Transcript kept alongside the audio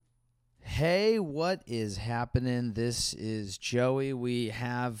Hey, what is happening? This is Joey. We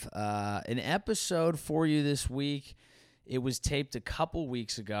have an episode for you this week. It was taped a couple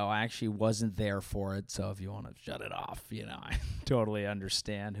weeks ago. I actually wasn't there for it, so if you want to shut it off, I totally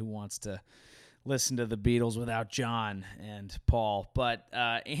understand who wants to listen to the Beatles without John and Paul. But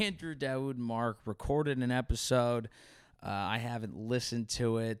Andrew, Dawood, and Mark recorded an episode. I haven't listened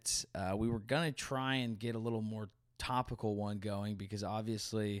to it. We were going to try and get a little more topical one going because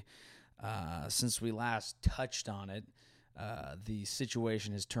obviously since we last touched on it, the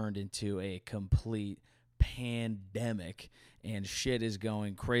situation has turned into a complete pandemic and shit is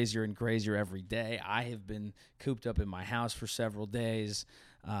going crazier and crazier every day. I have been cooped up in my house for several days,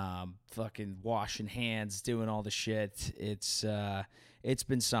 fucking washing hands, doing all the shit. It's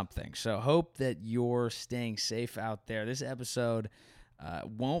been something. So hope that you're staying safe out there. This episode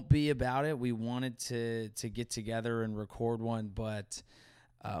won't be about it. We wanted to get together and record one, but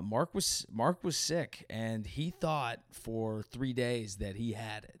Mark was sick, and he thought for 3 days that he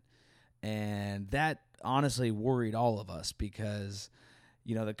had it, and that honestly worried all of us because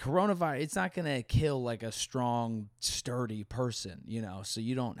the coronavirus, it's not gonna kill like a strong, sturdy person, so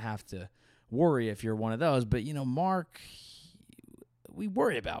you don't have to worry if you're one of those. But Mark, we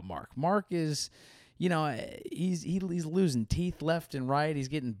worry about Mark. Mark is. He's losing teeth left and right. He's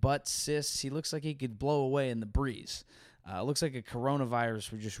getting butt cysts. He looks like he could blow away in the breeze. Looks like a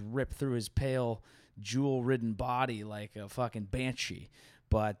coronavirus would just rip through his pale, jewel-ridden body like a fucking banshee.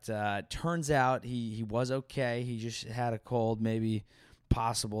 But turns out he was okay. He just had a cold. Maybe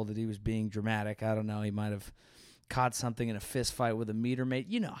possible that he was being dramatic. I don't know. He might have caught something in a fist fight with a meter mate.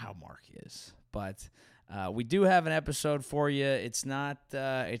 You know how Mark is. But we do have an episode for you. It's not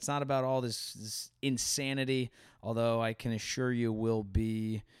about all this insanity, although I can assure you we'll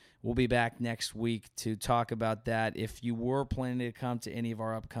be back next week to talk about that. If you were planning to come to any of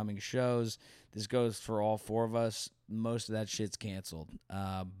our upcoming shows, this goes for all four of us. Most of that shit's canceled.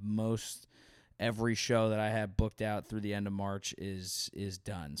 Every show that I have booked out through the end of March is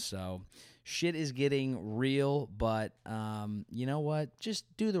done. So shit is getting real, but you know what? Just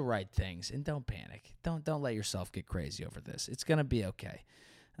do the right things and don't panic. Don't let yourself get crazy over this. It's gonna be okay,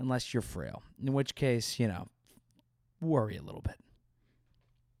 unless you're frail. In which case, worry a little bit.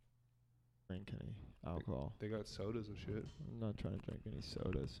 Drink any alcohol. They got sodas and shit. I'm not trying to drink any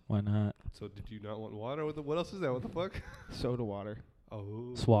sodas. Why not? So did you not want water? What else is that? What the fuck? Soda water.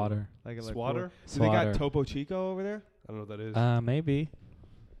 Oh. Swatter. Swatter? Do they got Topo Chico over there? I don't know what that is. Maybe.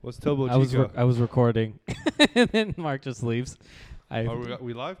 What's Topo Chico? I was recording, and then Mark just leaves. Are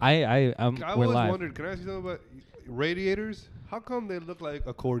we live? We're always live. wondered, can I ask you something about radiators? How come they look like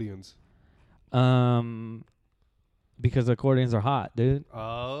accordions? Because accordions are hot, dude.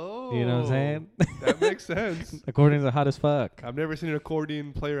 Oh. You know what I'm saying? That makes sense. Accordions are hot as fuck. I've never seen an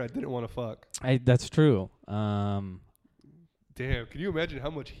accordion player I didn't want to fuck. That's true. Damn, can you imagine how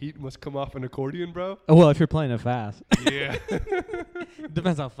much heat must come off an accordion, bro? Well, if you're playing it fast. Yeah.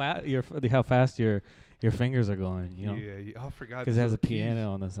 Depends how fast your fingers are going, Yeah. I forgot. Because it has a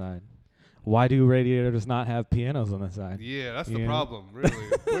piano on the side. Why do radiators not have pianos on the side? Yeah, that's the problem, really.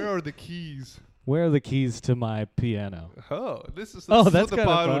 Where are the keys? Where are the keys to my piano? Oh, this is that's what the kinda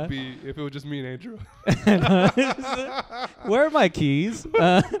pod fun. would be if it was just me and Andrew. Where are my keys?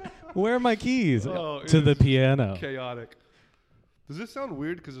 Where are my keys to the piano? Chaotic. Does this sound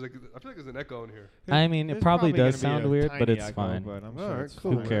weird? Because I feel like there's an echo in here. I mean, it probably does sound weird, but it's fine. But I'm All sure right, it's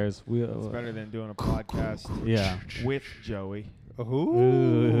cool. Who cares? It's better than doing a podcast Yeah. with Joey.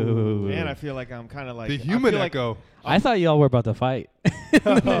 Ooh. And I feel like I'm kind of like The human I feel echo. I thought y'all were about to fight. In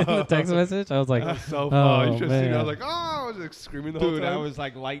the text message, I was like, That was so fun. oh, You should have seen it. I man. was like, oh, I was like screaming the whole Dude, time. I was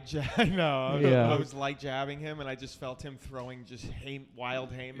like light jabbing. No, Yeah. I was light jabbing him, and I just felt him throwing just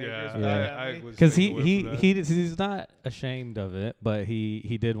wild haymakers. Yeah, right at I me. was because staying away from that. he's not ashamed of it, but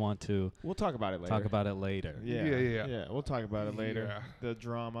he did want to We'll talk about it later. talk about it later. Yeah. We'll talk about it later. Yeah. The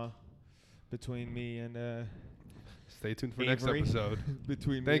drama between me and Stay tuned for Avery. next episode.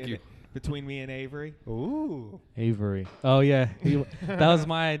 between me and Avery. Ooh. Avery. Oh yeah, that was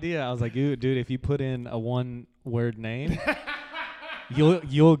my idea. I was like, dude, if you put in a one-word name,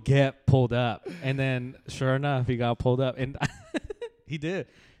 you'll get pulled up. And then, sure enough, he got pulled up, and he did.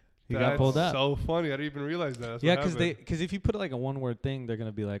 He got pulled up. So funny. I didn't even realize that. That's Yeah, what happened. because if you put like a one-word thing, they're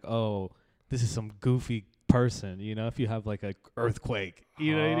gonna be like, oh, this is some goofy person. If you have like a earthquake,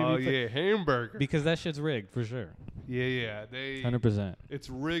 Oh yeah, hamburger. because that shit's rigged for sure. Yeah. They 100%. It's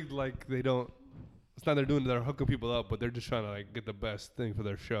rigged like they don't. It's not they're hooking people up, but they're just trying to like get the best thing for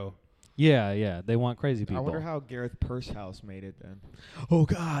their show. Yeah. They want crazy people. I wonder how Gareth Pursehouse made it then. Oh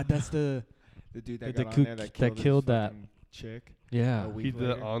God, that's the The dude The that got kook on there that killed his that. fucking chick. yeah. A week He did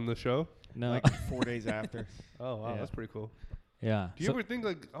it later. on the show. No. Like 4 days after. Oh wow, Yeah. that's pretty cool. Yeah. Do you ever think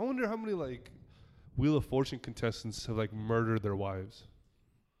like I wonder how many like Wheel of Fortune contestants have like murdered their wives?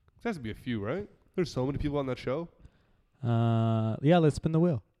 There has to be a few, right? There's so many people on that show. Yeah, let's spin the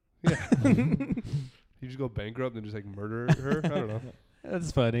wheel. Yeah. You just go bankrupt and just like murder her. I don't know.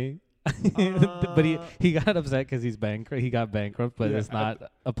 That's funny. But he got upset because he's bankrupt. He got bankrupt, but Yeah. it's not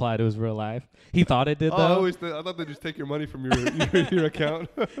applied to his real life. He thought it did I though. always I thought they just take your money from your account.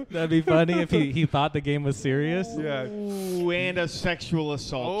 That'd be funny if he thought the game was serious. Yeah. Ooh, and a sexual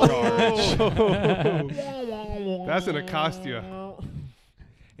assault charge. Oh. That's an Acostia.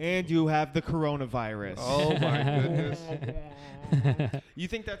 And you have the coronavirus. Oh my goodness. You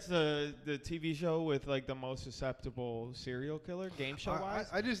think that's the TV show with like the most susceptible serial killer game show wise?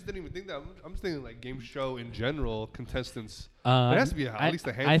 I just didn't even think that. I'm just thinking like game show in general, contestants. There There has to be at least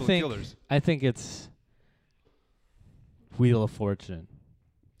a handful of killers. I think it's Wheel of Fortune.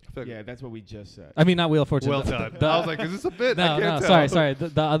 I feel like- Yeah, that's what we just said. I mean, not Wheel of Fortune. Well the- done. the- I was like, is this a bit? I no, can't no, tell. sorry.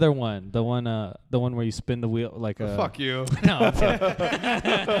 The other one, the one where you spin the wheel like a. Fuck you. No, I'm kidding.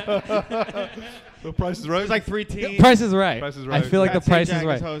 The Price is Right. There's like 3 teams. Price is Right. Price is I Right. feel like Pat the Price is Sajak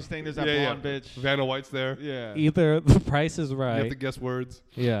Right. hosting. There's that Yeah, blonde bitch. Vanna White's there. Yeah. Either the Price is You Right. have to guess words.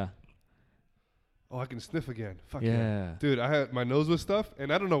 Yeah. Oh, I can sniff again. Fuck Yeah. Dude, I had my nose was stuffed,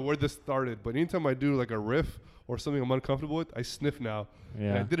 and I don't know where this started, but anytime I do like a riff or something I'm uncomfortable with, I sniff now.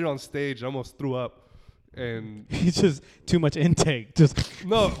 And I Yeah. did it on stage. I almost threw up. And It's just too much intake. Just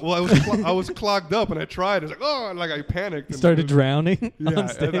no, well, I was clogged up, and I tried. I was like, oh, and like I panicked. And started it was- drowning Yeah, on and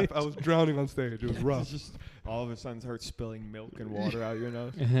stage. I was drowning on stage. It was It's rough. just all of a sudden start spilling milk and water out your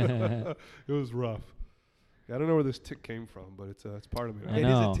nose. It was rough. Yeah, I don't know where this tick came from, but it's part of me. I It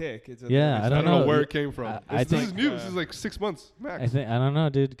know. is a tick. It's a Yeah, it's I I don't don't know know. where it came from. I This is think- new. This is like 6 months max. I don't know,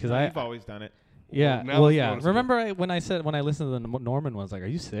 dude, because You've always done it. yeah, now well, it's yeah. noticeable. Remember when I listened to the Norman ones, like, are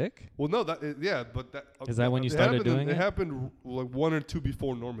you sick? Well, no, yeah, but that Is that when you it started happened doing It it? happened like 1 or 2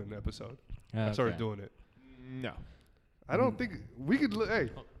 before Norman episode. I started doing it. No. I don't think we could.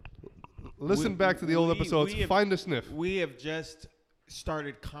 Listen back to the old episodes. Find a sniff. We have just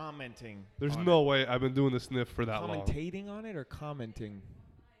started commenting. There's on no way I've been doing the sniff for that long. commentating on it or commenting.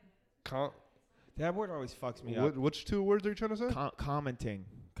 That word always fucks me up. Which 2 words are you trying to say? Commenting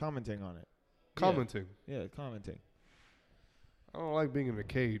on it. Commenting. Yeah, commenting. I don't like being in a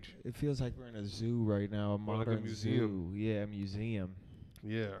cage. It feels like we're in a zoo right now, a Or like a modern museum. zoo. Yeah, a museum.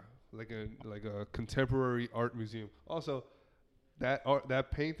 Yeah, like a contemporary art museum. Also,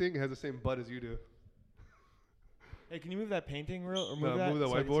 that painting has the same butt as you do. Hey, can you move that painting or No, move that? move that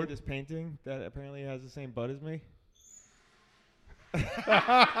so I can see whiteboard. this painting that apparently has the same butt as me.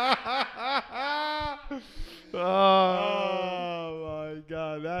 Oh my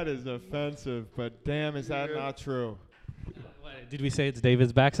god, that is offensive. But damn, is that Yeah. not true? Did we say it's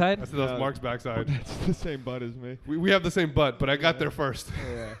David's backside? I said that was No. Mark's backside. That's the same butt as me. we have the same butt, but I got there first.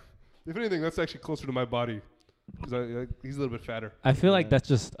 Yeah. If anything, that's actually closer to my body because he's a little bit fatter. I feel like Yeah. that's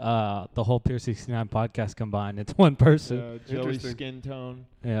just the whole Pier 69 podcast combined. It's one person. Joey's Interesting. skin tone.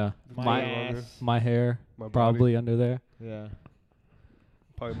 Yeah. My My ass. my hair My body, probably under there. Yeah.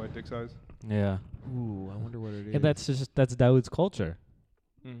 probably my dick size. Yeah. Ooh, I wonder what it is. And that's Dawood's culture.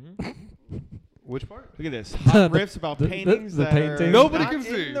 Mm-hmm. Which part? Look at this. Hot riffs about the paintings the that are painting. Nobody not can in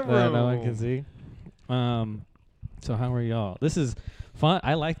see. the No one can room. see. So how are y'all? This is fun.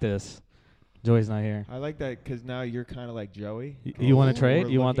 I like this. Joey's not here. I like that because now you're kind of like Joey. You want to We're trade?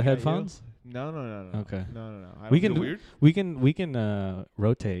 You want the looking at you. headphones? No. Okay. No. I We don't can Is it do- weird? We can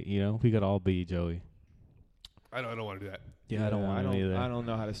rotate. You know, we could all be Joey. I don't want to do that. Yeah, I don't want to either. I don't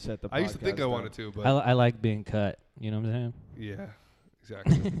know how to set the. I used to think podcast I up. wanted to, but I like being cut. You know what I'm saying? yeah,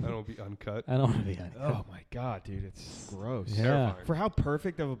 exactly. I don't want to be uncut. I don't want to be uncut. Oh my god, dude, it's gross. Yeah. Terrifying. For how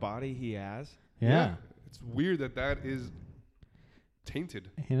perfect of a body he has. Yeah. It's weird that is tainted.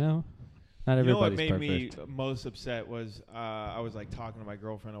 You know, not You know what everybody's made perfect. me most upset was I was like talking to my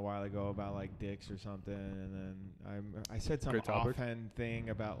girlfriend a while ago about like dicks or something, and then I said some Great topic. offhand thing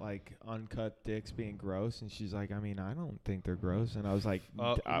about like uncut dicks being gross, and she's like, I mean, I don't think they're gross, and I was like, You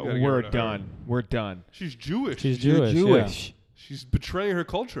gotta get we're rid of her. done, we're done. She's Jewish. She's You're Jewish. yeah. Jewish. She's betraying her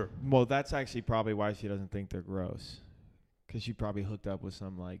culture. Well, that's actually probably why she doesn't think they're gross, because she probably hooked up with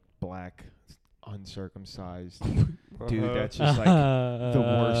some like black uncircumcised dude Uh-huh. that's just like the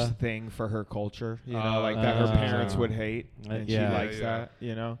worst thing for her culture, you know, like that her parents would hate, and yeah. she likes Yeah. that,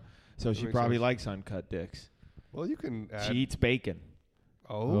 you know. So That she makes probably sense. likes uncut dicks. Well, you can add. She eats bacon.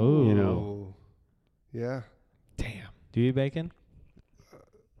 Oh, You know. Yeah. Damn. Do you eat bacon?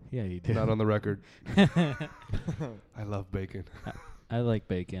 Yeah, you do. Not on the record. I love bacon. I like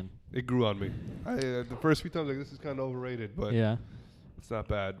bacon. It grew on me. The first few times, like, this is kind of overrated, but Yeah. it's not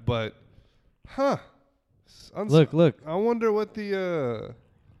bad. But Huh. Look. I wonder what the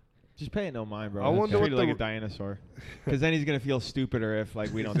Just pay it no mind, bro. I wonder Treat what it like the- a dinosaur. Because then he's gonna feel stupider if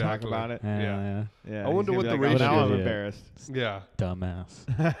like we don't talk Exactly. about it. Yeah. Yeah. I wonder he's what gonna the be like, ratio oh, now I'm is. embarrassed. yeah. Dumbass.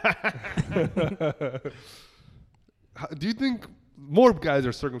 Do you think more guys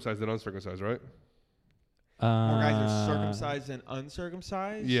are circumcised than uncircumcised, right? More guys are circumcised than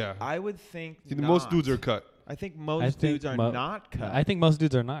uncircumcised. Yeah. I would think Most not. dudes are cut. I think I most think dudes are mo- not cut. I think most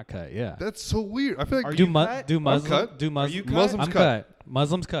dudes are not cut. Yeah. That's so weird. I feel like Are do you mu- cut? do I'm Muslim cut. do Are Muslim you cut? Muslims I'm cut. cut.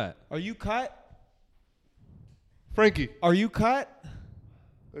 Muslims cut. Are you cut? Frankie, Are you cut?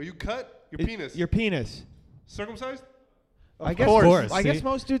 are you cut? Your penis. Your penis. circumcised? I Of guess. course. I guess See?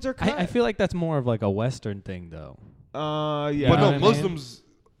 most dudes are cut. I feel like that's more of like a Western thing, though. Yeah. But know no, what I mean? Muslims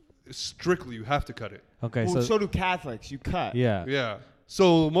strictly you have to cut it. Okay, Well, so, so do Catholics. You cut. yeah, Yeah.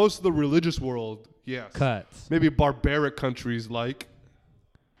 So most of the religious world, yes. cuts. Maybe barbaric countries like.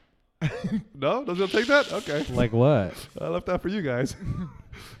 No, doesn't it take that? Okay, Like what? I left that for you guys.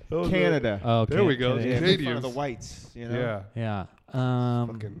 That was Canada. Oh, There we go. Yeah, Canadians. make fun of the whites. You know. Yeah, Yeah.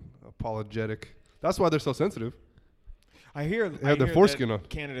 fucking apologetic. That's why they're so sensitive. I hear. They have their foreskin on.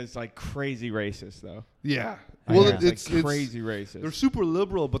 Canada's like crazy racist though. Yeah. I Well, know. it's like crazy racist. They're super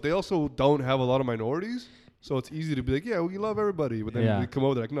liberal, but they also don't have a lot of minorities. So it's easy to be like, yeah, we love everybody, but then Yeah. we come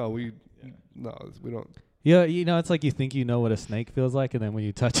over, they're like, no, we don't. Yeah, you know, it's like you think you know what a snake feels like, and then when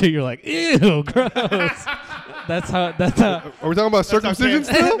you touch it, you're like, ew, gross. That's how. That's how. Are we talking about circumcision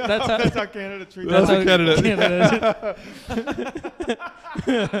still? That's how. That's how Canada treats. That's how how Canada- Canada.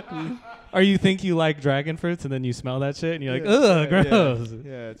 Or you think you like dragon fruits, and then you smell that shit, and you're like, Yeah, ugh, yeah, gross.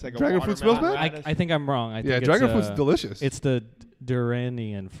 Yeah, it's like Dragon a fruit smells watermelon bad? I think I'm wrong. I think Yeah, it's, dragon fruit's delicious. It's the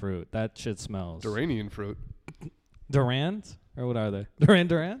Duranian fruit. That shit smells. Duranian fruit. Durans? Or what are they? Duran?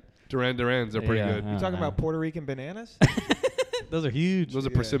 Durans are pretty Yeah, good. yeah. You talking about Puerto Rican bananas? Those are huge. Those are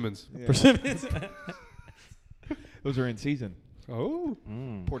Yeah. persimmons. Yeah. Persimmons. Those are in season. Oh.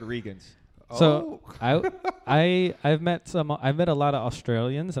 Mm. Puerto Ricans. So I've met a lot of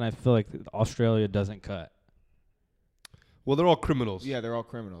Australians, and I feel like Australia doesn't cut. Well, they're all criminals. Yeah, they're all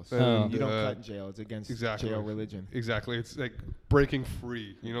criminals. And, You don't cut in jail. It's against exactly. jail religion. Exactly. It's like breaking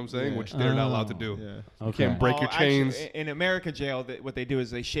free. You know what I'm saying? Yeah. Which they're not allowed to Oh. do. Yeah. Okay. can't break your chains. Actually, in America jail, what they do is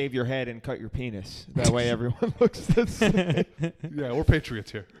they shave your head and cut your penis. That way everyone looks the same. Yeah, we're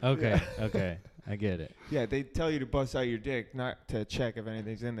patriots here. Okay. Okay. I get it. Yeah, they tell you to bust out your dick, not to check if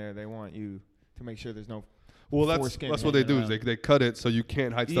anything's in there. They want you to make sure there's no. Well, Foreskin that's what they do hanging is they cut it so you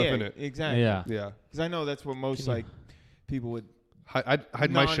can't hide stuff yeah, in it. exactly. Yeah. Yeah. Because I know that's what most Can you- like people with Hide my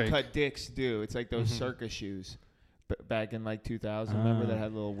non-cut shank. dicks do. It's like those Mhm. circus shoes. Back in like 2000, remember that had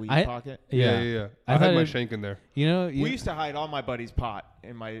a little weed I- pocket? Yeah. I I've had had my it- shank in there. You know, We used to hide all my buddy's pot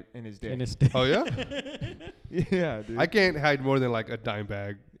in his dick. in his Oh yeah. Yeah, dude. I can't hide more than like a dime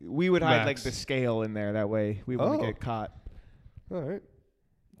bag. We would hide like Max. the scale in there. That way we wouldn't Oh. get caught. All right.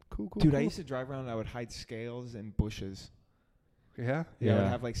 Cool. Dude, cool. I used to drive around and I would hide scales in bushes. Yeah. Yeah, I Yeah. would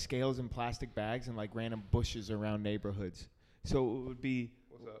have like scales in plastic bags and like random bushes around neighborhoods. So it would be.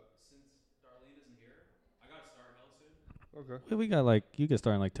 What's up? Okay. we got like you get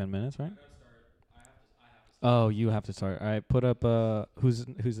started in like 10 minutes, right? Oh, you have to start. All right, put up who's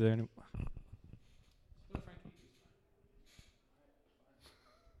there?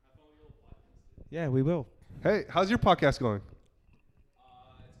 Yeah, we will. Hey, how's your podcast going?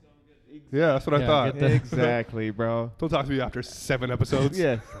 Yeah, that's what I Yeah, thought. get the- Exactly, bro. Don't talk to me after 7 episodes.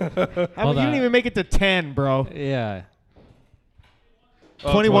 Yeah. Hold you on. didn't even make it to 10, bro. Yeah.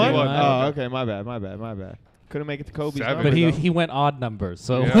 Oh, 21? 21. Oh, okay. My bad. Couldn't make it to Kobe's. Seven. number, But though. he went odd numbers,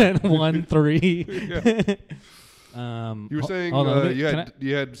 so Yeah. it went 1, 3. Yeah. You were saying hold on, let me- you can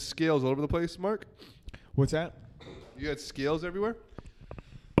you had scales all over the place, Mark? What's that? You had scales everywhere?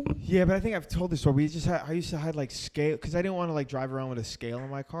 Yeah, but I think I've told this story. I used to hide like scale because I didn't want to like drive around with a scale in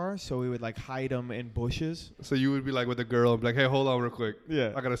my car, so we would like hide them in bushes. So you would be like with a girl and be like, hey, hold on real quick.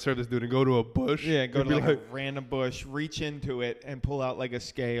 Yeah. I got to serve this dude and go to a bush. Yeah, go and to be like a random bush, reach into it, and pull out like a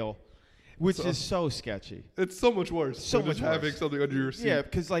scale, which So- is so sketchy. It's so much worse. So than just much worse. having something under your seat. Yeah,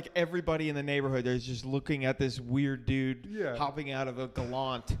 because like everybody in the neighborhood is just looking at this weird dude Yeah. hopping out of a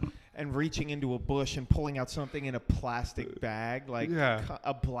Galant and reaching into a bush and pulling out something in a plastic bag, like Yeah.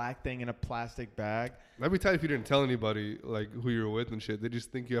 a black thing in a plastic bag. That'd be tight if you didn't tell anybody like who you were with and shit. They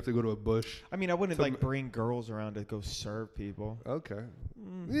just think you have to go to a bush. I mean, I wouldn't So like bring girls around to go serve people. Okay.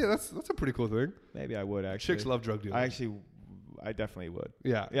 Yeah, that's a pretty cool thing. Maybe I would actually. Chicks love drug dealers. I definitely would.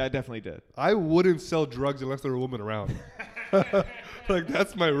 Yeah. Yeah, I definitely did. I wouldn't sell drugs unless there were a woman around. Like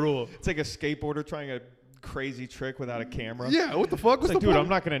that's my rule. It's like a skateboarder trying a crazy trick without a camera. Yeah. What the fuck? It's What's like, the dude, point? I'm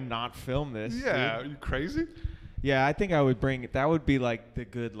not gonna film this. Yeah. dude. Are you crazy? Yeah, I think I would bring. That would be like the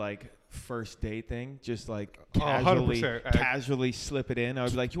good like first date thing, just like 100%. casually slip it in. I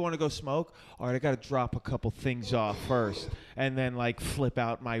would be like, "You want to go smoke? All right, I got to drop a couple things off first, and then like flip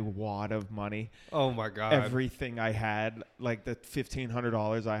out my wad of money, Oh my god. everything I had, like the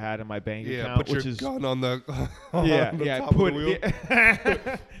 $1,500 I had in my bank yeah, account, put which your is gun on the yeah, on the yeah, top put of the wheel.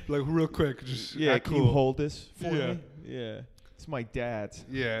 yeah, Like real quick, just yeah. act Can cool. you hold this for Yeah. me? Yeah, it's my dad's.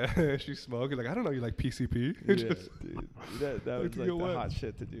 Yeah, she's smoking. Like I don't know, you like PCP? Yeah, Just- dude. That was to like get the wet. hot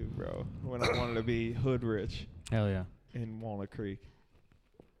shit to do, bro. When I wanted to be hood rich Hell yeah. in Walnut Creek.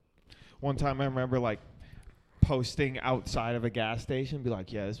 One time I remember like posting outside of a gas station, be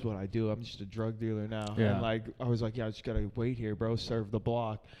like, "Yeah, this is what I do. I'm just a drug dealer now." Yeah. And like I was like, "Yeah, I just gotta wait here, bro. Serve the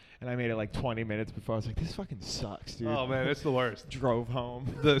block." And I made it like 20 minutes before. I was like, "This fucking sucks, dude." Oh man, it's the worst. Drove home.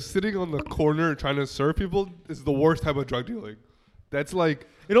 The sitting on the corner trying to serve people is the worst type of drug dealing. That's like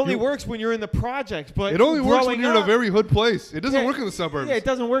It only you- works when you're in the projects, but It only works when growing you're in a up- very hood place. It doesn't Yeah, work in the suburbs. Yeah, it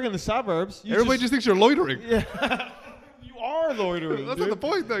doesn't work in the suburbs. You Everybody just thinks you're loitering. yeah. You are loitering. That's dude. not the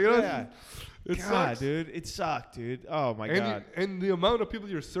point, though. You know, Yeah. it God, sucks. dude, it sucked, dude. Oh my And, god. and the amount of people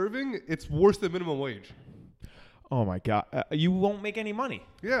you're serving, it's worse than minimum wage. Oh my god. You won't make any money.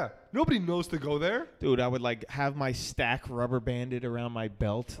 Yeah, nobody knows to go there. Dude, I would like have my stack rubber banded around my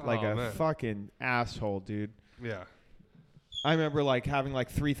belt like Oh, a man. fucking asshole, dude. Yeah, I remember like having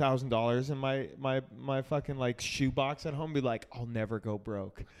like $3,000 in my fucking like shoebox at home. Be like, I'll never go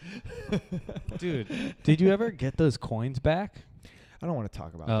broke. Dude, did you ever get those coins back? I don't want to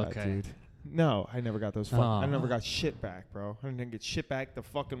talk about that, Okay. dude. No, I never got those. I Aw. never got shit back, bro. I didn't get shit back. The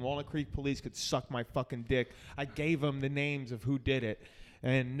fucking Walnut Creek police could suck my fucking dick. I gave them the names of who did it,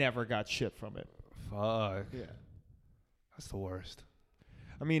 and never got shit from it. fuck. Yeah. That's the worst.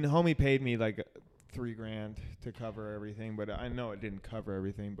 I mean, homie paid me like $3,000 to cover everything, but I know it didn't cover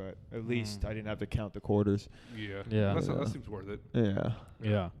everything. But at least I didn't have to count the quarters. Yeah, Yeah. That seems worth it. Yeah.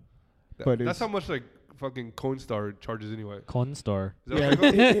 Yeah. But That's it's- how much like fucking Coinstar charges anyway. Coin store. Is that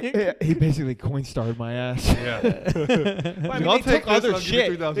what they go? he basically Coinstarred my ass. Yeah. But I mean, I'll they take took other this, I'll give you shit.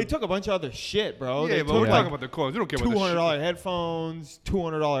 3,000. They took a bunch of other shit, bro. Yeah, They but took we're like talking about the coins. We don't care about the $200 headphones,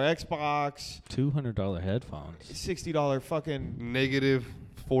 $200 Xbox, $200 headphones. $60 fucking shit. Negative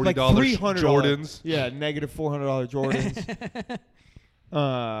 $40 like $300 Jordans. Yeah, negative $400 Jordans.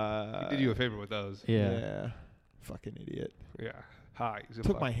 He did you a favor with those. Yeah. Fucking idiot. Yeah. Hi.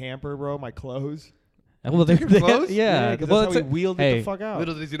 Took my hamper, bro, my clothes. Well, they're clothes? yeah. 'cause well, that's how it's he wheeled it hey, the fuck out.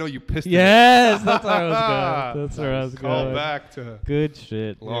 Little did you know you pissed in yes, that's where I was going. That's where I was it. Call going. back to Good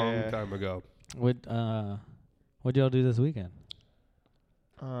shit. a long Yeah. time ago. What'd y'all do this weekend?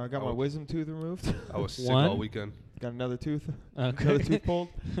 I got my Oh. wisdom tooth removed. I was sick One? all weekend. Got another tooth. Okay. Another tooth pulled.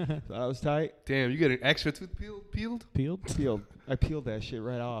 That was tight. Damn, you get an extra tooth peeled? Peeled? Peeled. I peeled that shit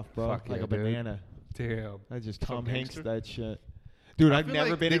right off, bro. Fuck like yeah, a dude. banana. Damn. I just Some Tom Hanks gangster? that shit. Dude, I I've feel never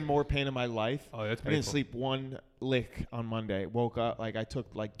like been they- in more pain in my life. Oh, that's I didn't painful. sleep one lick on Monday. Woke up, like I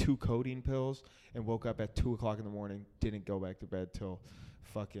took like 2 codeine pills and woke up at 2 o'clock in the morning. Didn't go back to bed till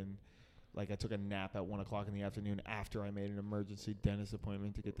fucking, like I took a nap at 1 o'clock in the afternoon after I made an emergency dentist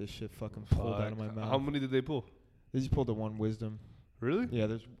appointment to get this shit fucking pulled out of my Fuck. mouth. How many did they pull? They just pulled the one wisdom. Really? Yeah,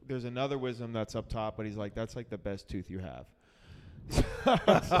 there's another wisdom that's up top, but he's like, that's like the best tooth you have.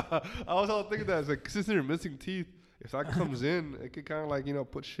 I was all thinking that. It's like, since you're missing teeth, if that comes in, it could kind of like,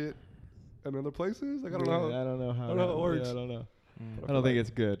 put shit in other places. Like, I don't know. I don't know how, I don't know how it works. Yeah, I don't know. Mm. I don't think it's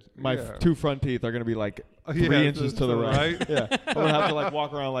good. My Yeah. 2 front teeth are gonna be like 3 Yeah, inches to the right. Yeah, I'm gonna have to like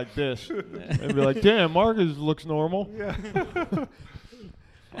walk around like this and be like, "Damn, Marcus looks normal." Yeah.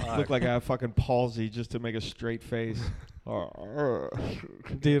 Look like I have fucking palsy just to make a straight face.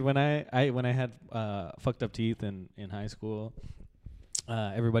 Dude, when I had fucked up teeth in high school,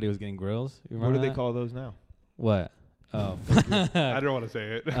 everybody was getting grills. You What remember do they that? call those now? What? Oh, I don't want to say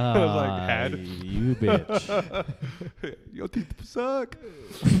it. I was like, had. you bitch. Your teeth suck.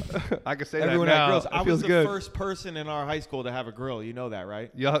 I can say Everyone that had now. grills. It I was feels the good. first person in our high school to have a grill. You know that,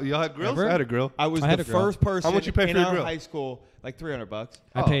 right? Y'all had grills? Ever? I had a grill. I was I had the a grill. first person How much you pay in for your our grill? high school, like $300.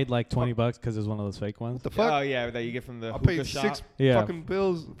 I Oh. paid like $20 because it was one of those fake ones. What the fuck? Oh yeah, that you get from the I hookah paid shop. 6 Yeah. fucking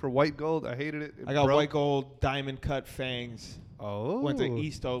bills for white gold. I hated it. It I got broke. white gold diamond cut fangs. Oh. Went to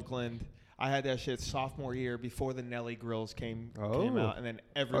East Oakland. I had that shit sophomore year before the Nelly grills came out, and then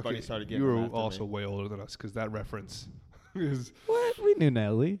everybody Okay, started getting You them were after also me. way older than us because that reference is. What? We knew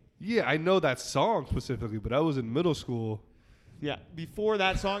Nelly. Yeah, I know that song specifically, but I was in middle school. Yeah, before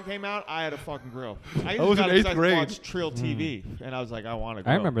that song came out, I had a fucking grill. I was in 8th grade. watched Trill TV, and I was like, I want to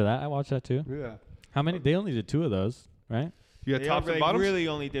grill. I remember that. I watched that too. Yeah. How many? They only did 2 of those, right? You had They tops and they bottoms? really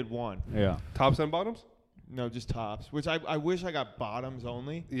only did one. Yeah. Tops and bottoms? No, just tops. Which I wish I got bottoms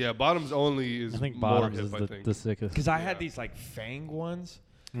only. Yeah, bottoms only is I think more bottoms hip, is I think. the sickest. Because I Yeah. had these like fang ones.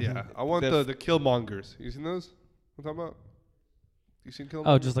 Yeah, I want the Killmongers. You seen those? What I'm talking about? You seen Killmonger?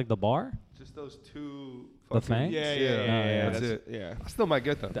 Oh, just like the bar? Just those two. The fucking- fangs? Yeah, That's it. Yeah. I still might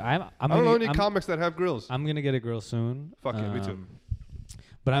get them. I'm I don't know any I'm, comics that have grills. I'm gonna get a grill soon. Fuck it, me too.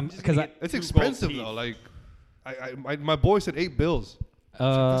 But I'm just because gonna I. get It's two expensive gold though. Like, my boy said $8.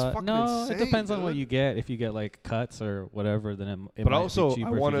 that's fucking No, insane, it depends on what dude. you get. If you get like cuts or whatever, then it But might also, be I cheaper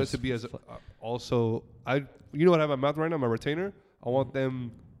if you want it just to be as fl- also. You know what I have in my mouth right now? My retainer. I want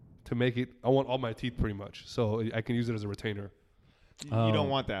them to make it. I want all my teeth pretty much, so I can use it as a retainer. You Oh. don't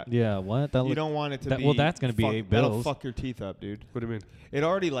want that. Yeah, what? That You look, don't want it to that- be. well, that's gonna be $8 That'll bills. fuck your teeth up, dude. What do you mean? It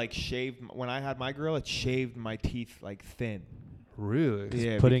already like shaved. When I had my grill, it shaved my teeth like thin. Really?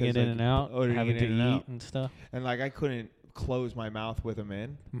 Yeah, putting because, it in like, and out, putting having it to in and eat out. and stuff. And like I couldn't close my mouth with them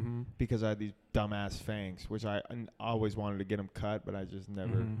in Mm-hmm. because I had these dumbass fangs, which I always wanted to get them cut, but I just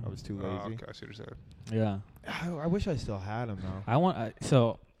never. Mhm. I was too Oh, lazy. okay, I see what you're saying. Yeah, I wish I still had them though. I want.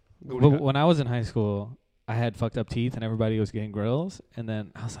 So What do you got? when I was in high school, I had fucked up teeth, and everybody was getting grills. And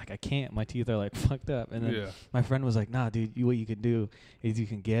then I was like, I can't. My teeth are like fucked up. And then Yeah. my friend was like, Nah, dude. What you can do is you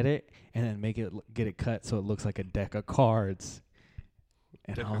can get it and then get it cut so it looks like a deck of cards.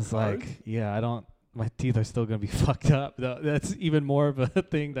 And Deck I of was cards? like, Yeah, I don't. My teeth are still gonna be fucked up. That's even more of a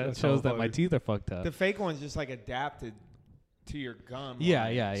thing that That's shows so that my funny. teeth are fucked up. The fake ones just like adapted to your gum. Yeah,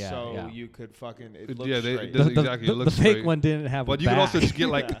 line, yeah, yeah, So yeah. you could fucking. It Yeah, looks they- straight. does exactly, it looks the fake straight. one didn't have. But a you can also back. just get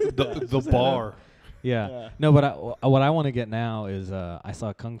like Yeah. the Just bar. Yeah. Yeah. No, but what I want to get now is I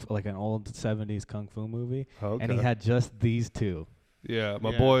saw like an old 70s kung fu movie, Okay. and he had just these two, Yeah, my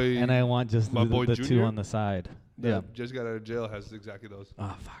Yeah. boy. and I want just My the, boy the two Junior? on the side. Yeah. Just got out of jail has exactly those.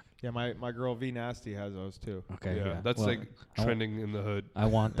 Oh fuck. Yeah, my girl V Nasty has those too. Okay. yeah, Yeah. that's Well, like I wa- trending in the hood. I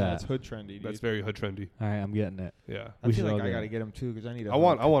want Yeah, that. that's hood trendy, dude. That's very hood trendy. All right, I'm getting it. Yeah. I we feel should like all I get gotta it. get them too because I need. I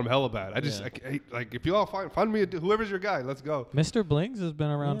want them hella bad. I just Yeah. like if you all find me whoever's your guy. Let's go. Mr. Blings has been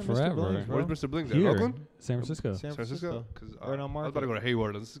around Yeah, Mr. forever. Blings, bro. Where's Mr. Blings at? Here, Oakland? San Francisco. San San Francisco? Because Right on I was Market. about to go to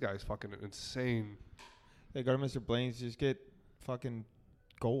Hayward. And this guy's fucking insane. Hey, go to Mr. Blaine's. Just get fucking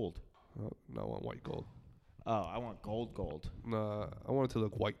gold. No, I want white gold. Oh, I want gold. Nah, I want it to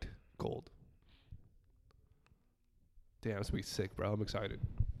look white gold. Damn, it's gonna be sick, bro. I'm excited.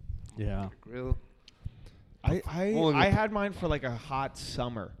 Yeah. Grill. I Well, I had mine for like a hot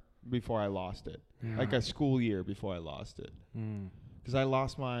summer before I lost it. Yeah. Like a school year before I lost it. Mm. Because I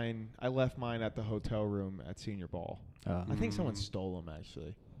lost mine. I left mine at the hotel room at senior ball. I think someone stole them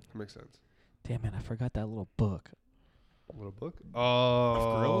actually. Makes sense. Damn it! I forgot that little book What a book?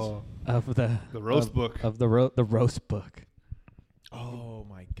 Oh, grills? of the roast of- book. of the the roast book. Oh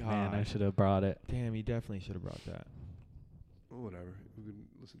my god! Man, I should have brought it. Damn, you definitely should have brought that. Whatever. We can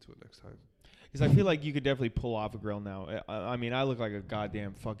listen to it next time. Because I feel like you could definitely pull off a grill now. I mean, I look like a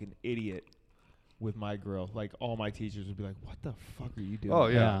goddamn fucking idiot with my grill. Like all my teachers would be like, "What the fuck are you doing?" Oh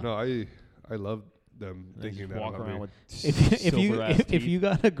yeah. Yeah. No, I love them And I thinking just that walk about around me. with If you silver-ass if teeth. you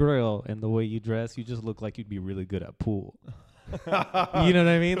got a grill and the way you dress, you just look like you'd be really good at pool. You know what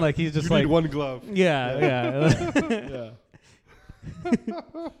I mean? Like he's just you like need one glove. yeah. yeah.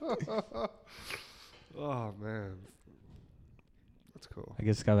 Oh man, that's cool. I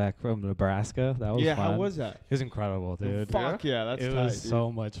just got back from Nebraska. That was Yeah, fun. how was that? It was incredible, dude. Fuck yeah, that's it tight, was dude.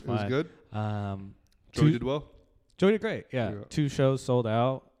 so much It was fun. good. Joey Joey did well. Joey did great. Yeah. Yeah. 2 shows sold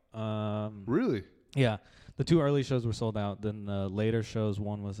out. Really? Yeah. The 2 early shows were sold out. Then the later shows,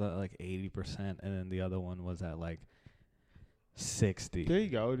 one was at like 80%, and then the other one was at like 60. There you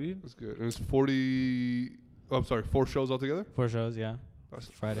go, dude. That's good. It was 40. Oh, I'm sorry, 4 shows altogether. 4 shows, yeah. That's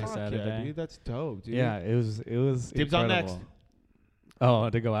Friday, Fuck Saturday. yeah, dude. That's dope, dude. Yeah, it was Dibs on incredible. next. Oh,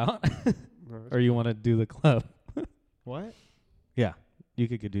 to go out? Or you want to do the club? What? Yeah, you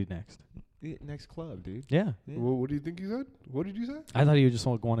could do next. Yeah, next club, dude. Yeah. Yeah. What do you think you said? What did you say? I thought you just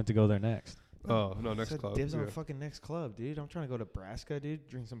wanted to go there next. Oh no, next Said club. Dibs Yeah. on fucking next club, dude. I'm trying to go to Nebraska, dude.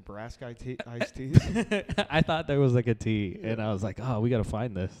 Drink some Nebraska iced tea. I thought there was like a tea, and I was like, oh, we got to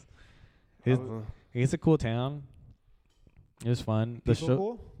find this. It's a cool town. It was fun. The People show,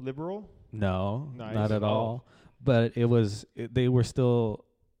 cool? Liberal? no, Nice. not at Oh. all. But they were still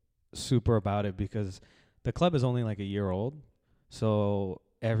super about it because the club is only like a year old, so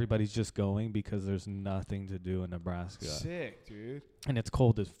everybody's just going because there's nothing to do in Nebraska, Sick, dude. and it's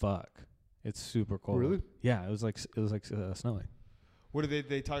cold as fuck. It's super cold. Really? Yeah, it was like snowing. What did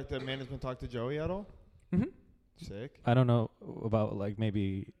they talk to management talk to Joey at all? Mm-hmm. Sick. I don't know about like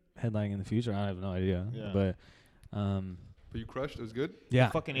maybe headlining in the future. I have no idea. Yeah. But But you crushed. It was good. yeah,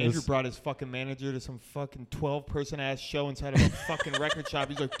 Fucking it Andrew was- brought his fucking manager to some fucking 12-person ass show inside of a fucking record shop.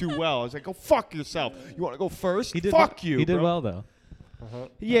 He's like, do well. I was like, go fuck yourself. You want to go first? He did fuck you. He did bro. well though.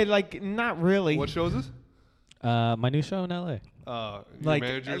 Yeah, like not really. What show is this? My new show in LA. Your Like-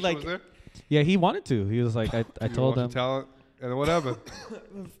 manager like- was there. Yeah, he wanted to. He was like, I You told want him. some talent, and then what happened?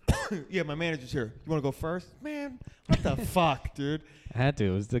 Yeah, my manager's here. You want to go first? Man, what the fuck, dude? I had to. It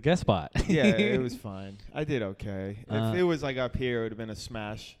was the guest spot. Yeah, it was fine. I did okay. If Uh, it was like up here, it would have been a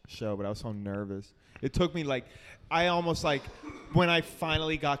smash show, but I was so nervous. It took me like, I almost like, when I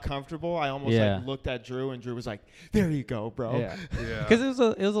finally got comfortable, I almost Yeah. like looked at Drew, and Drew was like, "There you go, bro." Yeah. Yeah. Because it was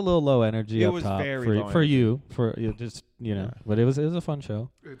a little low energy It up was top very for low for energy. you just know. Yeah. But it was a fun show.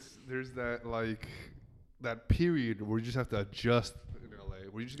 There's that like that period where you just have to adjust in LA,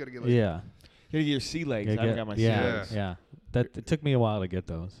 where you just gotta get like Yeah. You gotta get your sea legs. Yeah, I haven't got my sea yeah, legs. yeah. That it took me a while to get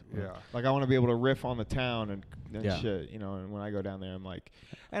those. yeah. Like I want to be able to riff on the town and Yeah. shit, you know. And when I go down there, I'm like,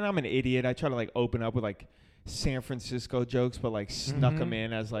 and I'm an idiot. I try to like open up with like San Francisco jokes, but like snuck Mhm. them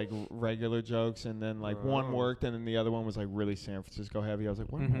in as like regular jokes, and then like one Oh. worked, and then the other one was like really San Francisco heavy. I was like,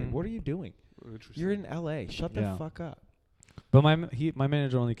 Mhm. what are you doing? Interesting. You're in LA. Shut the Yeah. fuck up. But my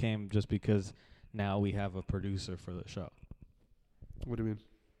manager only came just because now we have a producer for the show. What do you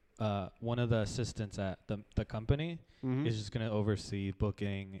mean? One of the assistants at the company Mm-hmm. is just gonna oversee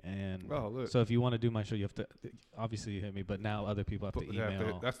booking and. Oh, look. So if you want to do my show, you have to obviously you hit me, but now other people have to Yeah,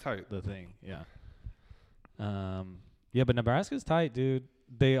 email that's tight. the thing. Yeah. Yeah, but Nebraska's tight, dude.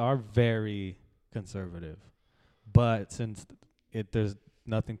 They are very conservative, but since there's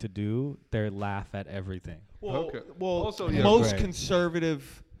nothing to do, they laugh at everything. Well, Okay. well, Also, yeah. most Right.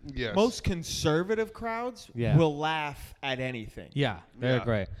 conservative, Yes. most conservative crowds Yeah. will laugh at anything. Yeah, they're Yeah.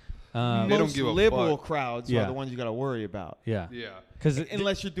 great. They don't Most give a liberal fuck. crowds are Yeah. the ones you got to worry about. Yeah, Yeah. because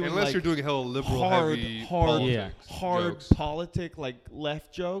Unless you're doing Unless like you're doing hella liberal, hard, heavy hard, politics hard jokes. politic like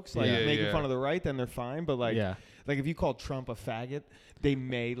left jokes, like Yeah, making yeah. fun of the right, then they're fine. But like, yeah, like if you call Trump a faggot, they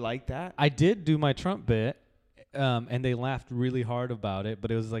may like that. I did do my Trump bit, and they laughed really hard about it. But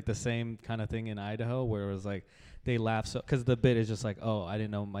it was like the same kind of thing in Idaho, where it was like they laughed so because the bit is just like, oh, I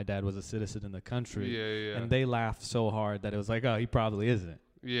didn't know my dad was a citizen in the country, Yeah. and they laughed so hard that it was like, oh, he probably isn't.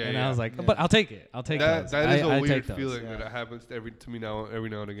 Yeah. And yeah. I was like, Yeah. but I'll take it. I'll take that those. that is I a take weird those. feeling Yeah. that it happens to me now every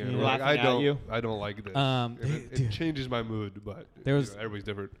now and again. Yeah. Where, like, Laughing at you? I don't like this. Um, And it dude. changes my mood, but There was- everybody's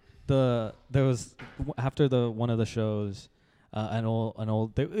different. There was after one of the shows,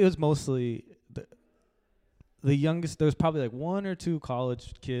 it was mostly the youngest. There was probably like one or two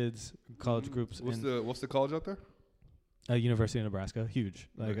college groups What's in the college out there? University of Nebraska. Huge.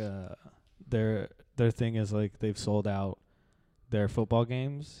 Like Nice. their thing is like they've sold out their football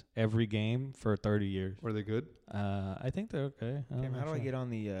games every game for 30 years. Are they good? I think they're okay. Damn, how do I get on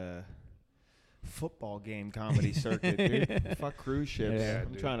the football game comedy circuit, dude? Fuck cruise ships. Yeah, I'm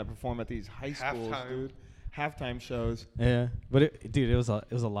dude. trying to perform at these high schools, Halftime. dude. Halftime shows. Yeah, but it was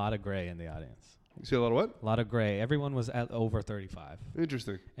a lot of gray in the audience. You see a lot of what? A lot of gray. Everyone was at over 35.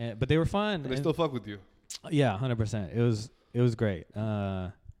 Interesting. But they were fun. And they and- still fuck with you. Yeah, 100%. It was great.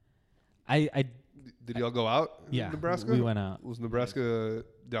 I Did y'all go out in yeah, Nebraska? we went out. Was Nebraska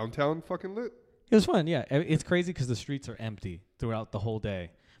downtown fucking lit? It was fun. Yeah, it's crazy because the streets are empty throughout the whole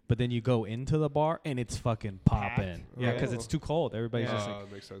day. But then you go into the bar and it's fucking popping. Packed. Yeah, because Oh. it's too cold. Everybody's Yeah. just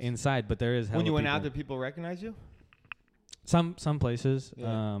like Makes sense. inside. But there is When you hella went out, people. did people recognize you? Some places.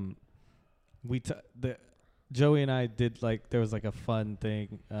 Yeah. Joey and I did like there was like a fun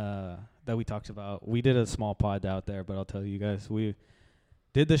thing that we talked about. We did a small pod out there, but I'll tell you guys we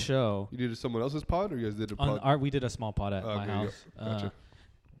did the show. You did someone else's pod, or you guys did a On pod? we did a small pod at Oh, my okay, house. yeah, gotcha.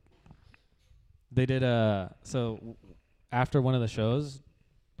 They did after one of the shows.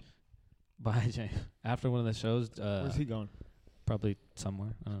 Bye, Jay. After one of the shows, Where's he going? probably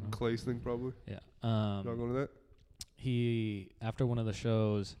somewhere. I don't know. Clay's thing, probably. Yeah. Y'all going to that? He after one of the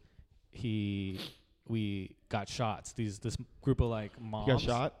shows, we got shots. This group of like moms. You got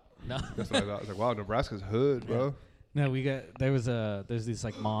shot? No. That's what I thought. I was like, wow, Nebraska's hood, bro. No, there's these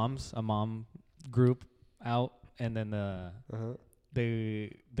like a mom group out, and then Uh-huh.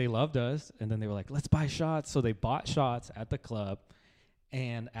 they loved us, and then they were like, let's buy shots. So they bought shots at the club,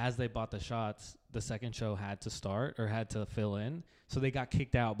 and as they bought the shots, the second show had to start or had to fill in. So they got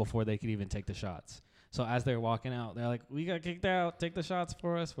kicked out before they could even take the shots. So as they're walking out, they're like, we got kicked out. Take the shots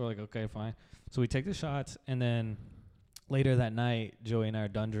for us. We're like, okay, fine. So we take the shots, and then later that night, Joey and I are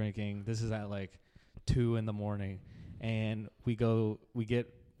done drinking. This is at like 2 a.m, and we go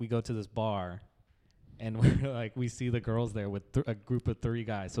to this bar, and we're like, we see the girls there with a group of 3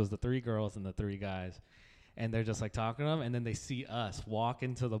 guys. So it's the 3 girls and the 3 guys, and they're just like talking to them, and then they see us walk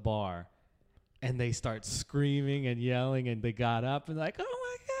into the bar, and they start screaming and yelling, and they got up and like, oh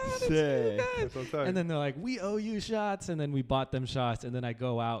my God, it's you Sick. guys. That's what I'm saying. And then they're like, we owe you shots, and then we bought them shots, and then I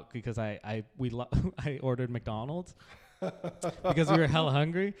go out because I ordered McDonald's, because we were hella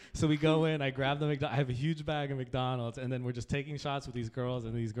hungry. So we go in, I grab the I have a huge bag of McDonald's, and then we're just taking shots with these girls,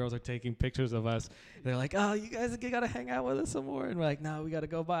 and these girls are taking pictures of us. They're like, "Oh, you guys gotta hang out with us some more," and we're like, "No, we gotta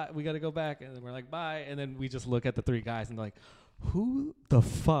go back," and then we're like, "Bye," and then we just look at the three guys, and they're like, "Who the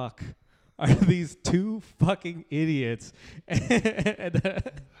fuck are these two fucking idiots?"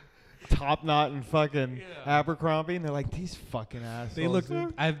 Top Knot and fucking Abercrombie, and they're like, these fucking assholes. They look.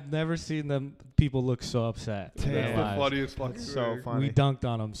 I've never seen people look so upset. in their That's the lives. funniest fucking so thing. funny. We dunked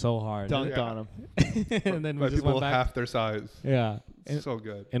on them so hard. Dunked on them. And then we By just people went back. half their size. Yeah. It's so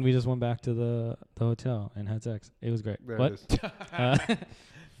good. And we just went back to the hotel and had sex. It was great. There What? it is.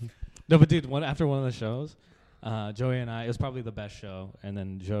 No, but dude, after one of the shows, Joey and I, it was probably the best show. And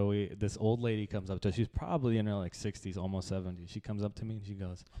then Joey, this old lady comes up to us. She's probably in her like 60s, almost 70s. She comes up to me and she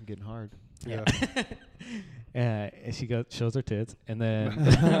goes, I'm getting hard. Yeah. and she goes, shows her tits, and then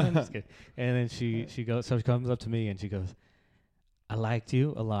I'm just kidding. And then she goes, so she comes up to me and she goes, "I liked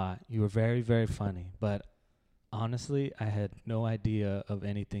you a lot. You were very, very funny, but honestly, I had no idea of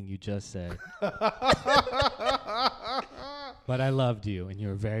anything you just said. But I loved you, and you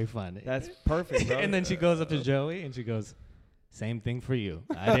were very funny." That's perfect, bro. And then she goes up to Joey and she goes, "Same thing for you.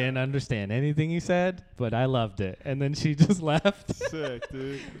 I didn't understand anything you said, but I loved it." And then she just left. Sick,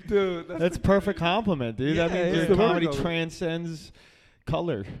 dude. Dude, That's perfect compliment, dude. Yeah, That means it's your the perfect comedy compliment. transcends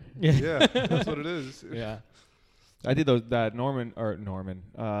color. yeah, that's what it is. Yeah. I did that Norman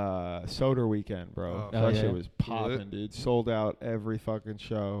Soder weekend, bro. Oh, That yeah. shit was popping, dude. Sold out every fucking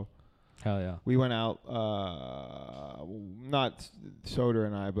show. Hell yeah. We went out, not Soder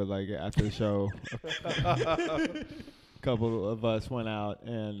and I, but like after the show, a couple of us went out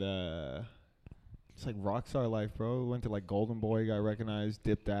and it's like rockstar life, bro. Went to like Golden Boy, got recognized.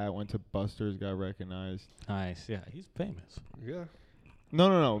 Dipped that. Went to Buster's, got recognized. Nice. Yeah, he's famous. Yeah.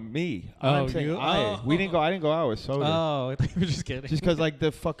 No, me. Oh, I'm saying you? I didn't go out with Soder. Oh, I thought you were just kidding. Just because like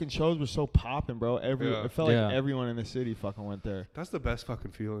the fucking shows were so popping, bro. Yeah. It felt like Yeah. everyone in the city fucking went there. That's the best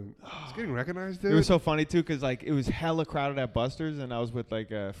fucking feeling. It's getting recognized, dude. It was so funny too, because like it was hella crowded at Buster's, and I was with like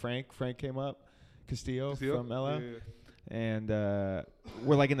Frank. Frank came up, Castillo from LA, Yeah. and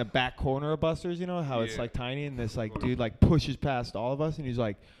we're like in the back corner of Buster's. You know how it's Yeah. like tiny, and this like dude like pushes past all of us, and he's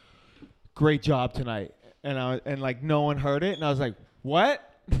like, "Great job tonight," and like no one heard it, and I was like, "What?"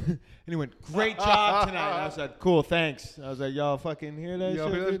 And he went, "Great job tonight." And I was like, "Cool, thanks." I was like, "Y'all fucking hear that Yo,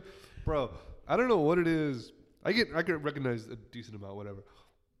 shit, hear that? dude?" Bro, I don't know what it is. I get recognized a decent amount, whatever.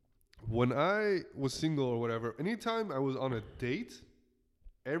 When I was single or whatever, anytime I was on a date,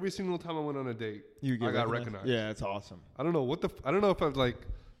 every single time I went on a date, I got recognized. Yeah, it's awesome. I don't know I don't know if I was like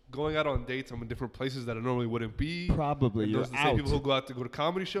going out on dates. I'm in different places that I normally wouldn't be. Probably. And You're those are the out. same people who go out to go to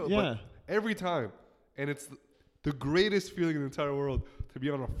comedy shows. Yeah. But every time, and it's the greatest feeling in the entire world to be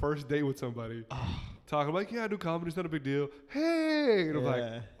on a first date with somebody. Talking like, yeah, I do comedy. It's not a big deal. Hey, and I'm like,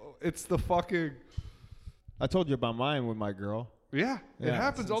 Yeah. oh, it's the fucking. I told you about mine with my girl. Yeah, it Yeah,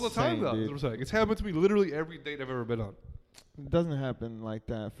 happens it's all the time, insane, though. dude. That's what I'm saying. It's happened to me literally every date I've ever been on. It doesn't happen like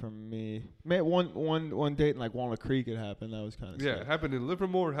that for me. One date in like Walnut Creek it happened. That was kind of Yeah, it happened in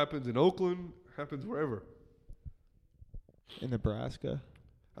Livermore. It happens in Oakland. It happens wherever. in Nebraska.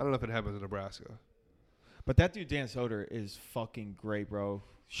 I don't know if it happens in Nebraska. But that dude Dan Soder is fucking great, bro.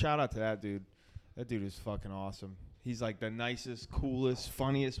 Shout out to that dude. That dude is fucking awesome. He's like the nicest, coolest,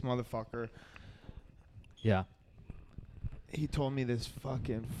 funniest motherfucker. Yeah. He told me this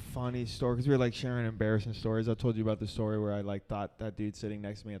fucking funny story because we were like sharing embarrassing stories. I told you about the story where I like thought that dude sitting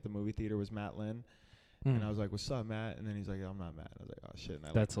next to me at the movie theater was Matt Lynn. And I was like, "What's up, Matt?" And then he's like, "I'm not Matt." I was like, "Oh shit!" And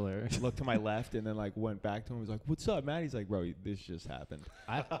I That's hilarious. looked to my left and then like went back to him. Was like, "What's up, Matt?" He's like, "Bro, this just happened."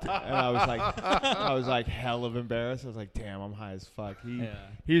 And I was like, hell of embarrassed. I was like, "Damn, I'm high as fuck."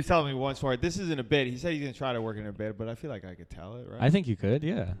 He was telling me one story. This isn't a bit. He said he's gonna try to work in a bit, but I feel like I could tell it, right? I think you could,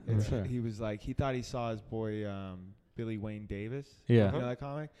 yeah. For It's- sure. He was like, he thought he saw his boy Billy Wayne Davis. Yeah. You know that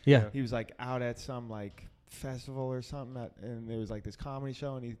comic? Yeah. He was like out at some like festival or something, and there was like this comedy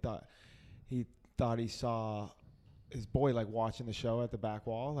show, and he thought he saw his boy like watching the show at the back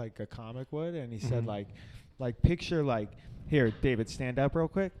wall like a comic would, and he said like picture like, here David, stand up real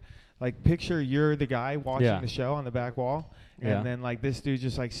quick, like picture you're the guy watching the show on the back wall, and then like this dude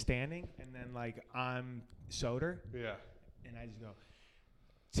just like standing, and then like I'm Soder, Yeah. and I just go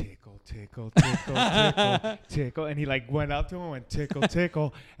tickle, tickle, tickle, tickle, tickle, and he like went up to him and went tickle,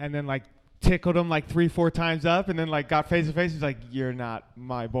 tickle, and then like tickled him like 3-4 times up, and then like got face to face. He's like, "You're not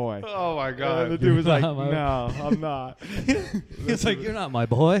my boy." Oh my And God. the dude was like, Not my- "No, I'm not." He's like, "You're not my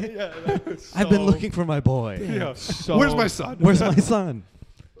boy. Yeah, that was I've been so- looking for my boy. Yeah. so- Where's my son? Where's my son?"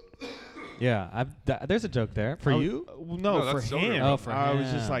 Yeah, there's a joke there for you. No, No, for that's soda. him. Oh, for I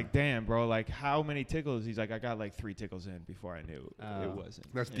was just him. like, damn, bro. Like, how many tickles? He's like, I got like 3 tickles in before I knew Oh. it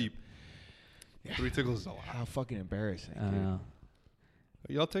wasn't. That's Yeah. deep. Yeah. 3 tickles is a lot. How fucking embarrassing, dude. Are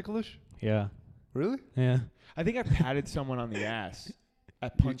y'all ticklish? Yeah, Really? yeah. I think I patted someone on the ass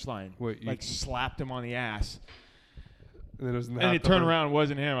at Punchline. Wait, Like, slapped him on the ass. and then it was And it turned around, it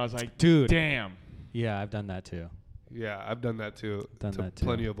wasn't him. I was like, Dude. damn. Yeah, I've done that too. Yeah, I've done that too. Done to that too.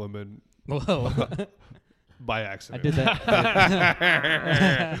 plenty of women Whoa. by I accident. did that.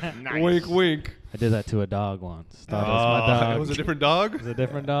 Nice. Wink, wink. I did that to a dog once. Thought it was my dog. It was a different dog. It was a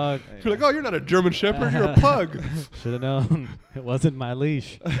different dog. You're like, oh, you're not a German Shepherd. You're a pug. Should have known. It wasn't my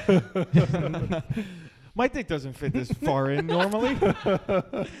leash. My dick doesn't fit this far in normally.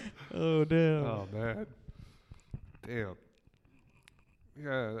 Oh damn. Oh man. Damn.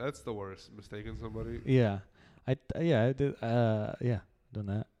 Yeah, that's the worst. Mistaking somebody. Yeah. I did. Yeah, done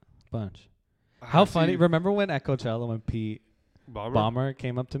that bunch. How funny! See, Remember when at Coachella when Pete Bomber? Bomber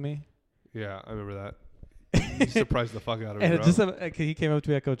came up to me? Yeah, I remember that. You surprised the fuck out of me. And it bro. just he came up to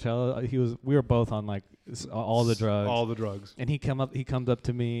me at Coachella. We were both on like all the drugs. All the drugs. And he comes up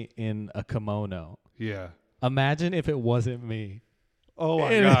to me in a kimono. Yeah. Imagine if it wasn't me. Oh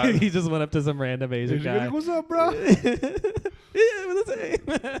my And god. he just went up to some random Asian He's guy. like, what's up, bro? Yeah, we're the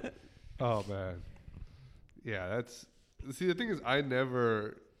same. Oh man. Yeah, that's. See, the thing is, I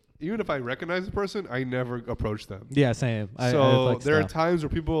never. Even if I recognize the person, I never approach them. Yeah, same. So I like there are stuff. times where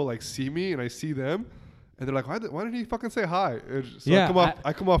people like see me and I see them, and they're like, "Why didn't he fucking say hi?" So Yeah,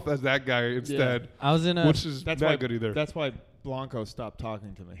 I come off as that guy instead, I was in a. which is That's not why good either. That's why Blanco stopped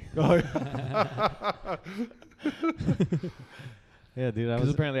talking to me. Oh, yeah, dude. I Because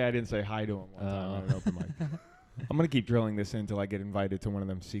was. apparently I didn't say hi to him one time on an open mic. I'm going to keep drilling this until I get invited to one of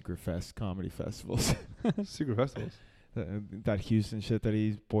them Secret Fest comedy festivals. Secret festivals. That Houston shit that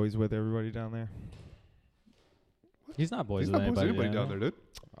he's boys with everybody down there. He's not boys He's with not boys with anybody, anybody down there,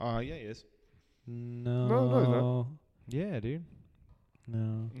 dude. Yeah, he is. No. No, he's not. Yeah, dude.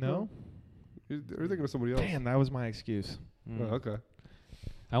 No. No? You're thinking of somebody else. Damn, that was my excuse. Mm. Oh, okay.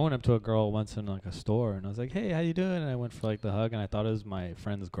 I went up to a girl once in like a store and I was like, "Hey, how you doing?" And I went for like the hug and I thought it was my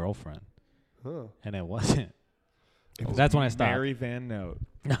friend's girlfriend, Huh. and it wasn't. It was That's when I stopped. Mary Van Note.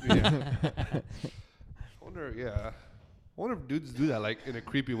 Yeah. I wonder. Yeah. I wonder if dudes do that, like in a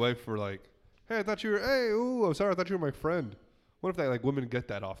creepy way, for like, "Hey, I thought you were. Hey, ooh, I'm sorry, I thought you were my friend." What if like women get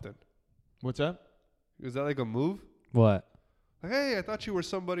that often? What's up? Is that like a move? What? Like, hey, I thought you were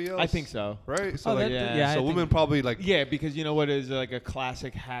somebody else. I think so. Right. So Oh, like, that- yeah. yeah, I so think- women probably like. Yeah, because you know what is like a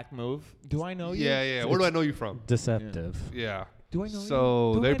classic hack move? Do I know you? Yeah, yeah. Where do I know you from? Deceptive. Yeah. Do I know you?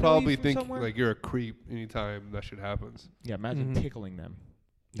 So Do I they know probably you from think somewhere? like you're a creep anytime that shit happens. Yeah, imagine Mhm. tickling them.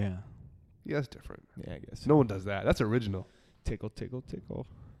 Yeah. Yeah, that's different. Yeah, I guess. No one does that. That's original. Tickle, tickle, tickle.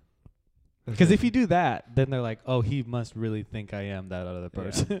 Because if you do that, then they're like, "Oh, he must really think I am that other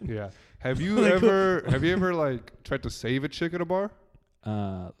person." Yeah. Have you Like- ever like tried to save a chick at a bar?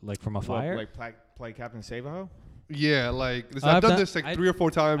 Like from a fire. Like play Captain Save-A-Ho? Yeah, like this, Oh, I've I've done done- this like I- 3 or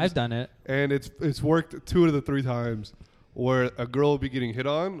 4 times, I've done it. and it's worked 2 of the 3 times where a girl will be getting hit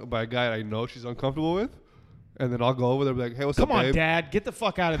on by a guy I know she's uncomfortable with, and then I'll go over there and be like, "Hey, what's Come up, on, babe?" Dad. Get the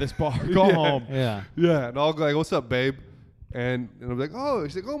fuck out of this bar. Go Yeah. home. Yeah. Yeah, and I'll go like, "What's up, babe?" And I'm like, "Oh,"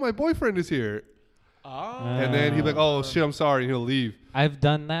 she's like, "Oh, my boyfriend is here," and then he'll be like, "Oh shit, I'm sorry," and he'll leave. I've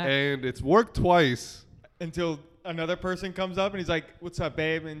done that. And it's worked twice. Until another person comes up and he's like, "What's up,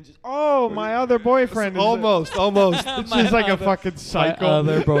 babe?" And just, "Oh, my other boyfriend." is Almost. It's My just like a other- fucking My cycle.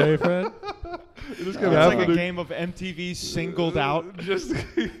 other boyfriend. It's just It's gonna like happen. a game of MTV singled out. Just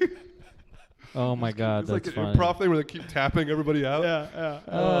Oh my God, it's like that's an funny. improv thing where they keep tapping everybody out. Yeah.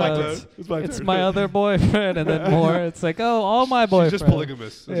 My turn. it's my It's turn. my other boyfriend, and then more. It's like, oh, all my boyfriends. She's just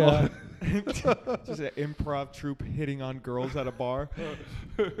polygamous. That's Yeah. Just an improv troupe hitting on girls at a bar.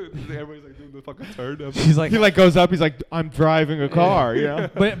 all. Everybody's like doing the fucking turn. She's like, He like goes up. He's like, "I'm driving a car." You know.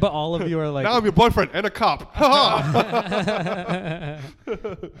 but all of you are like, Now I'm your boyfriend and a cop.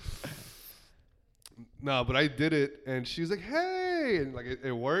 No, but I did it, and she's like, "Hey," and like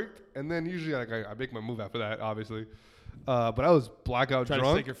it worked. And then usually like I make my move after that, obviously. But I was blackout Try to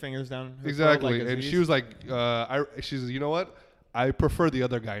drunk. stick your fingers down. her throat Exactly, like and Aziz. she was like, she's, "You know what? I prefer the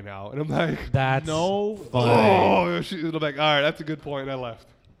other guy now." And I'm like, that's "No funny. "Oh," she's like, "All right, that's a good point." And I left.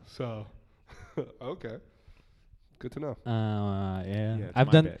 So, okay, good to know. Yeah. Yeah, it's I've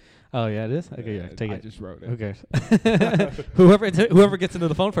my done. bit. Oh yeah, it is. Okay, yeah, take I it. just wrote it. Okay. whoever gets into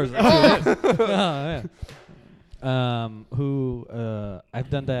the phone first. Oh, yeah. I've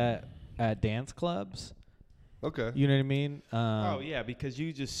done that at dance clubs, Okay. You know what I mean? Oh yeah, because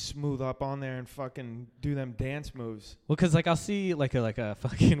you just smooth up on there and fucking do them dance moves. Well, cause like I'll see like a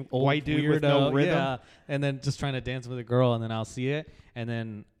fucking old White dude weirdo, with no rhythm. yeah, and then just trying to dance with a girl, and then I'll see it, and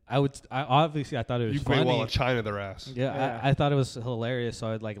then I obviously I thought it was You funny. Great Wall of China their ass. Yeah. I thought it was hilarious, so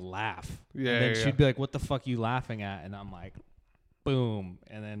I'd like laugh. Yeah, And then yeah, she'd be like, "What the fuck you laughing at?" And I'm like, "Boom,"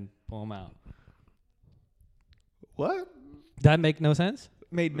 and then pull them out. What? That make no sense?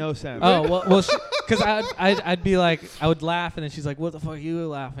 Made no sense. Oh well, because I'd be like, I would laugh, and then she's like, "What the fuck are you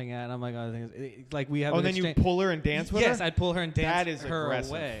laughing at?" And I'm like, "Oh, like we have." Oh, an then you exchange. pull her and dance with her? Yes, I'd pull her and dance That is her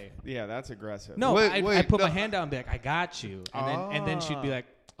aggressive. away. Yeah, that's aggressive. No, Wait, I'd put no. my hand down and be like, "I got you," and then she'd be like,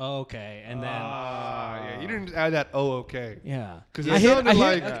 oh, "Okay," and then. Yeah, you didn't add that. Oh, okay. Yeah, 'Cause I it hit, sounded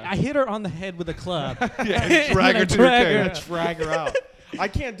like- I hit her on the head with a club. Yeah, and drag her to your cage. Drag her out. I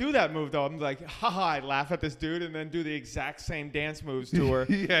can't do that move though. I'm like, haha, I laugh at this dude and then do the exact same dance moves to her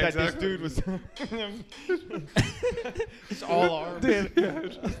Yeah, that exactly. this dude was. It's all arms.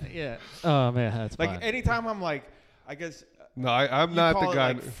 Yeah. Oh man, that's Like fun. anytime I'm like, I guess. No, I'm you not call the it, guy.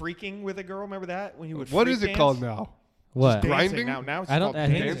 like freaking with a girl. Remember that when you would. What freak is it dance? called now? What? Dancing Grinding? now. It's I don't. called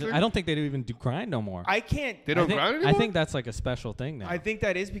dancing? I don't think they even do grind no more. I can't. They don't I think, grind anymore? I think that's like a special thing now. I think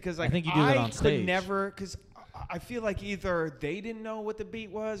that is because like think you do that on could stage. never because I feel like either they didn't know what the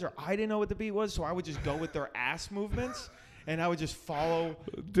beat was or I didn't know what the beat was, so I would just go with their ass movements. And I would just follow.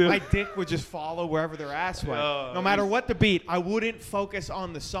 Dude. My dick would just follow wherever their ass went. Oh, No matter what the beat, I wouldn't focus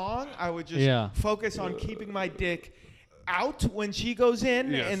on the song. I would just Yeah. focus on keeping my dick out when she goes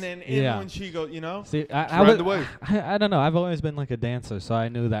in, Yes. and then in Yeah. when she goes. You know. See, I Ride was, the wave. I don't know. I've always been like a dancer, so I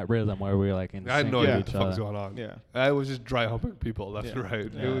knew that rhythm where we were like in I had sync no with idea what each the fuck was other. going on. Yeah. I was just dry humping people left Yeah. and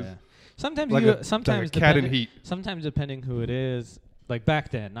right. Yeah, It was yeah. Sometimes like you, a sometimes cat in depending- heat. Sometimes depending who it is, like back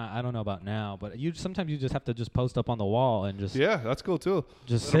then. I don't know about now, but sometimes you just have to just post up on the wall and just Yeah, that's cool too.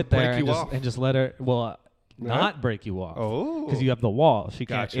 just Let 'em sit there break and you just, off. and just let her Yeah? not break you off. Oh. Because you have the wall. She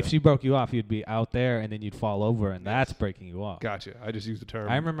can't. Gotcha. If she broke you off, you'd be out there, and then you'd fall over, and that's breaking you off. Gotcha. I just used the term.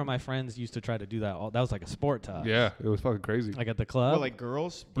 I remember my friends used to try to do that. That was like a sport to us. Yeah, it was fucking crazy. Like at the club. Well, like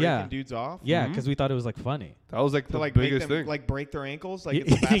girls breaking Yeah. dudes off. Yeah, Mhm. because we thought it was like funny. That was like To the like make biggest them thing. like break their ankles like Yeah.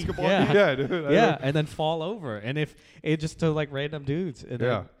 it's a basketball. Yeah. game. yeah, dude. I Yeah, know. and then fall over, and if it just to like random dudes, and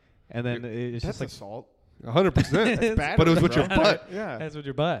Yeah. then it's That's just like assault. 100%. It's But it was with your bro. butt. Yeah. that's with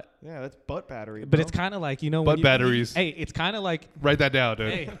your butt. Yeah, that's butt battery. But bro. it's kind of like when Butt you, batteries. Hey, it's kind of like Write that down,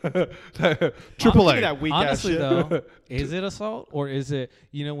 dude. Hey. Triple Look at A. that weak honestly ass shit. though, is it assault or is it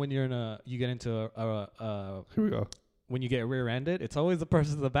when you're you get into Here we go. when you get rear-ended? It's always the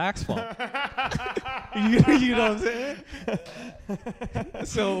person in the back's fault. you know what I'm saying?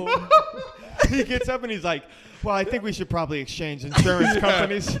 So he gets up and he's like, "Well, I think we should probably exchange insurance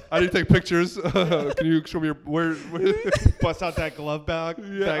companies." I need to take pictures. Can you show me where Bust out that glove bag,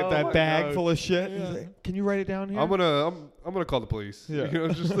 Yeah, oh that my bag God. full of shit. He's like, "Can you write it down here?" I'm gonna call the police. Yeah. You know,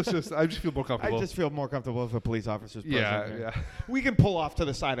 I just feel more I comfortable. just feel more comfortable if a police officer's present. yeah, here. yeah, We can pull off to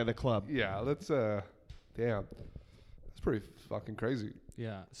the side of the club. yeah. Let's damn, that's pretty fucking crazy.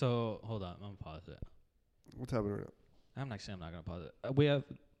 Yeah. So hold on, I'm gonna pause it. What's happening right now? I'm not gonna pause it. We have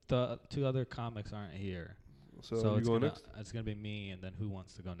the two other comics aren't here, So, so you it's going gonna, next? it's gonna be me, and then who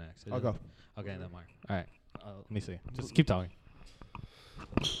wants to go next? I'll go. Okay, then Mark. All right. Let me see. Just keep talking.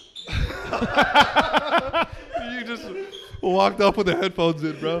 You just walked up with the headphones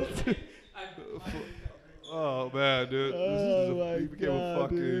in, bro. Oh man, dude, you became a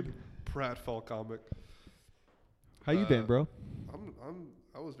fucking pratfall comic. How you been, bro?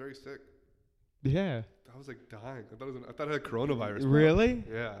 I was very sick. Yeah. I was like dying. I thought I had coronavirus. bro. Really?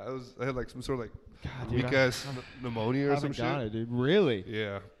 Yeah, I had like some sort of like God, weak ass pneumonia or some haven't got shit. it, dude. Really?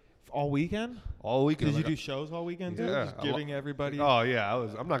 Yeah, All weekend? all weekend. Did you like, do shows all weekend? Too? Yeah, Just a lo- giving everybody. Oh yeah,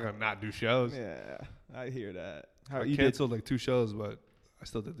 I'm not gonna not do shows. Yeah, I hear that. How I you canceled like 2 shows, but I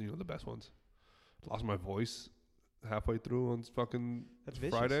still did the best ones. Lost my voice halfway through on fucking That's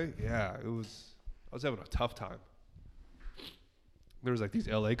vicious. Friday. Yeah, I was having a tough time. There was like these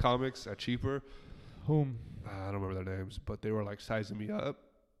LA comics at Cheaper. Whom? I don't remember their names, but they were like sizing me up,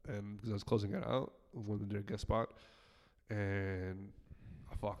 and because I was closing it out, wanted to do a guest spot, and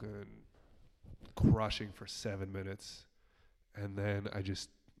I fucking crushing for 7 minutes, and then I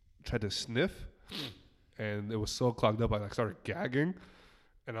just tried to sniff, and it was so clogged up I like started gagging,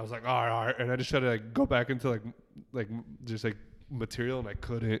 and I was like, all right, and I just tried to like go back into like just like material, and I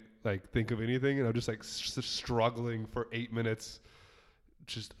couldn't like think of anything, and I was just like struggling for 8 minutes,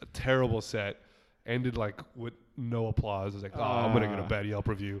 just a terrible set. Ended like with no applause. I was like, oh, I'm gonna get a bad Yelp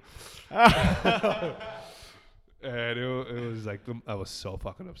review. And it was like I was so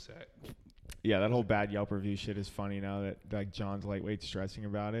fucking upset. Yeah, that whole bad Yelp review shit is funny now that like John's lightweight stressing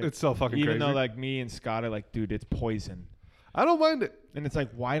about it. It's so fucking Even crazy. though like me and Scott are like, dude, it's poison. I don't mind it. And it's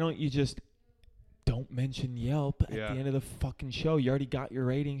like, why don't you just don't mention Yelp at Yeah. the end of the fucking show? You already got your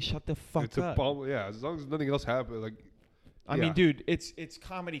rating. Shut the fuck It's up. yeah, as long as nothing else happens, like I yeah. mean, dude, it's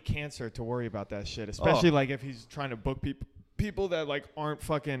comedy cancer to worry about that shit, especially like if he's trying to book people that like aren't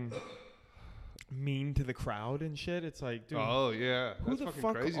fucking mean to the crowd and shit. It's like, dude, oh yeah, who that's the fucking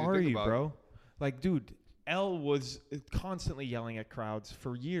fuck crazy to are think you, about. bro? Like, dude, L was constantly yelling at crowds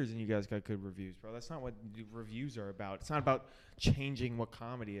for years, and you guys got good reviews, bro. That's not what reviews are about. It's not about changing what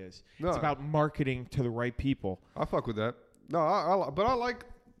comedy is. No. It's about marketing to the right people. I fuck with that. No, but I like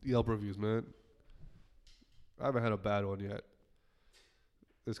Yelp reviews, man. I haven't had a bad one yet.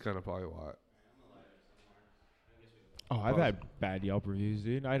 That's kind of probably why. Oh, I've had bad Yelp reviews,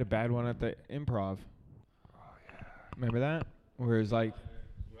 dude. I had a bad one at the Improv. Oh, yeah. Remember that? Where it's like...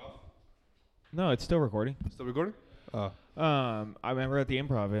 No, it's still recording. Still recording? Oh. I remember at the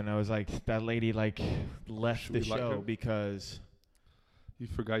Improv, and I was like, that lady, like, left Should the we like show her? because... You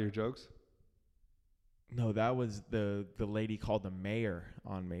forgot your jokes? No, that was the lady called the mayor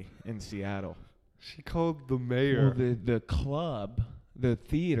on me in Seattle. She called the mayor. Well, the club, the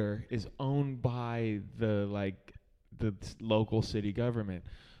theater, is owned by the local city government.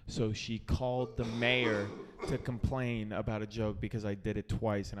 So she called the mayor to complain about a joke because I did it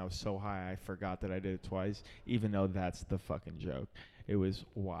twice, and I was so high I forgot that I did it twice, even though that's the fucking joke. It was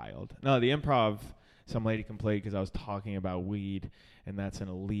wild. No, the Improv, some lady complained because I was talking about weed, and that's an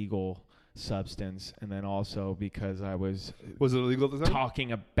illegal substance, and then also because I was Was it illegal at the time?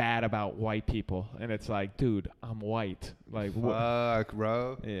 talking bad about white people, and it's like, dude, I'm white. Like, Fuck,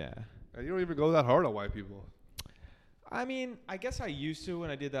 bro. yeah. And you don't even go that hard on white people. I mean, I guess I used to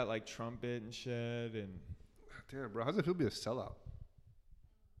when I did that like trumpet and shit. And Damn, bro. How does it feel to be a sellout?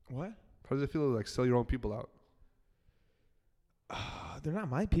 what? How does it feel to like sell your own people out? They're not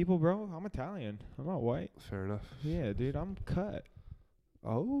my people, bro. I'm Italian. I'm not white. Fair enough. Yeah, dude, I'm cut.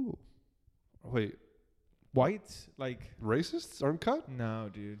 Oh. Wait, Whites, like, racists aren't cut? no,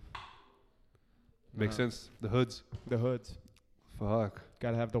 dude. Makes No. sense. The hoods. The hoods. Fuck.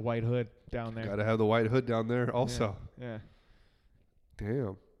 Gotta have the white hood down there. Gotta have the white hood down there also. Yeah.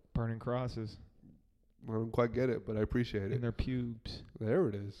 Damn. Burning crosses I don't quite get it, but I appreciate in it. their pubes. There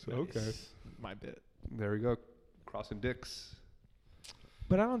it is. Okay. Nice. My bit. There we go. Crossing dicks.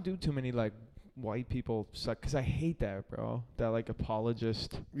 But I don't do too many like white people suck because I hate that, bro. That like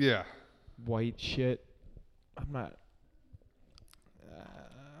apologist Yeah. white shit. I'm not.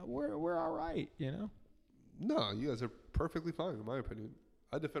 We're all right, you know. No, you guys are perfectly fine, in my opinion.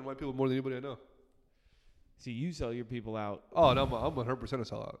 I defend white people more than anybody I know. See, you sell your people out. Oh, no, I'm 100% a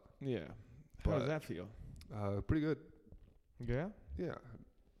sellout. Yeah. How But- does that feel? Pretty good. Yeah. Yeah.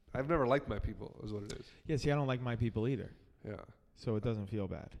 I've never liked my people, is what it is. Yeah. See, I don't like my people either, Yeah. so it doesn't feel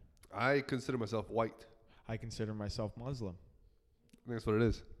bad. I consider myself white. I consider myself Muslim. I think that's what it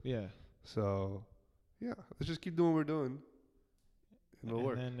is. Yeah. So, yeah, let's just keep doing what we're doing. And it'll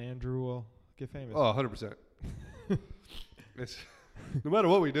work. then Andrew will get famous. Oh, 100%. It's no matter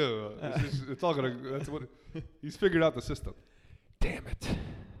what we do, it's all gonna. That's what he's figured out the system. Damn it!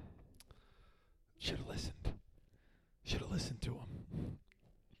 Should have listened. Should have listened to him.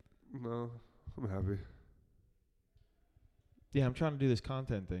 No, I'm happy. Yeah, I'm trying to do this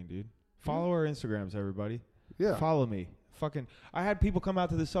content thing, dude. Follow our Instagrams, everybody. Yeah. Follow me. Fucking, I had people come out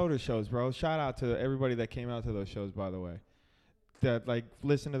to the soda shows, bro. Shout out to everybody that came out to those shows, by the way. That like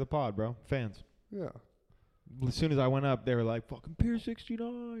listen to the pod, bro. Fans. Yeah. As soon as I went up, they were like, "Fucking Pier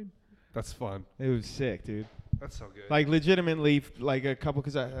 69." That's fun. It was sick, dude. That's so good. Like legitimately, like a couple,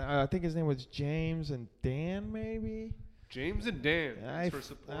 because I think his name was James and Dan, maybe. James and Dan. Thanks for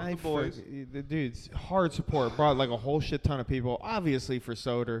supporting the boys. The dude's hard support. Brought like a whole shit ton of people, obviously for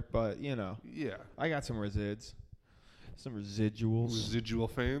Soder, but you know, Yeah. I got some resids, some residuals. Residual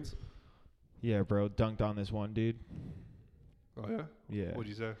fans. Yeah, bro, dunked on this one dude. Oh yeah. Yeah, What'd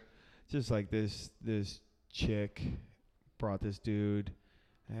you say? just like this chick brought this dude,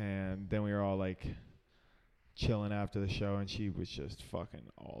 and then we were all like chilling after the show, and she was just fucking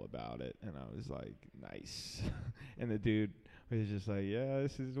all about it, and I was like, nice. And the dude was just like, yeah,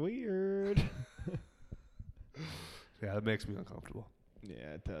 this is weird. Yeah, that makes me uncomfortable.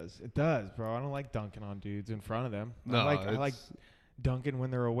 Yeah, it does. It does, bro. I don't like dunking on dudes in front of them. No, I like it's- dunking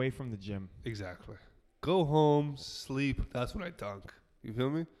when they're away from the gym. Exactly. Go home, sleep. That's when I dunk. You feel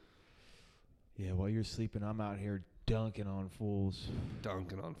me? Yeah, while you're sleeping, I'm out here dunking on fools.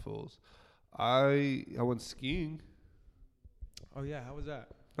 Dunking on fools. I went skiing. Oh yeah, how was that?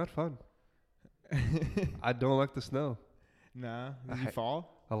 Not fun. I don't like the snow. Nah. Did you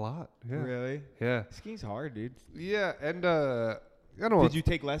fall? A lot. Yeah. Really? Yeah. Skiing's hard, dude. Yeah. And I don't know. Did you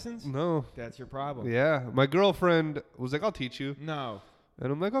take lessons? No. That's your problem. Yeah. My girlfriend was like, I'll teach you. No.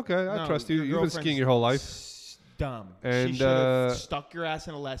 And I'm like, okay, I No, trust you. your You've been girlfriend's skiing your whole life. Dumb. And, she should have stuck your ass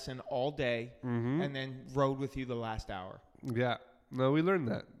in a lesson all day Mm-hmm. and then rode with you the last hour. Yeah. No, we learned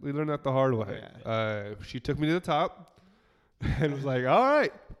that. We learned that the hard way. She took me to the top and was like, all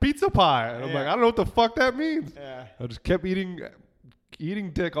right, pizza pie. And I'm like, I don't know what the fuck that means. Yeah. I just kept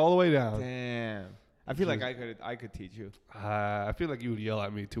eating dick all the way down. Damn. I feel like I could teach you. I feel like you would yell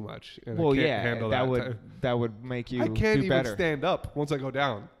at me too much. And Well, I can't yeah, handle that would make you I can't do even better. stand up once I go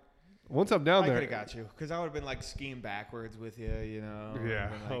down. Once I'm down I there. could have got you because I would have been like skiing backwards with you, you know. Yeah.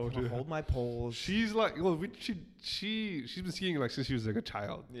 And been Oh, like, dude. hold my poles. She's like, well, she's been skiing like since she was like a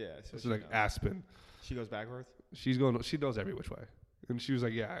child. Yeah. So It's she like knows. Aspen. She goes backwards. She knows every which way. And she was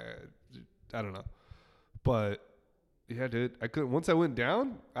like, yeah, I don't know. But yeah, dude, I couldn't. Once I went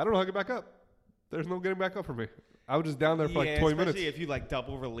down, I don't know how to get back up. There's no getting back up for me. I was just down there for like 20 minutes. Especially if you like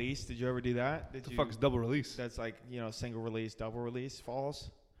double release. Did you ever do that? What the fuck is double release? That's like, single release, double release falls,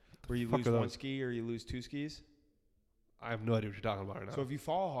 where you fuck lose are one those? ski or you lose two skis. I have no idea what you're talking about right now. So if you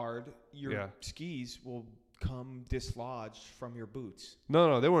fall hard, your Yeah. skis will come dislodged from your boots.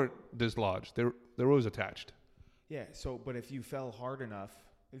 No, they weren't dislodged. They were always attached. Yeah. So, but if you fell hard enough,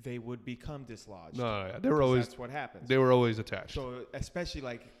 they would become dislodged. No, they were 'Cause always That's what happens. they were always attached. So especially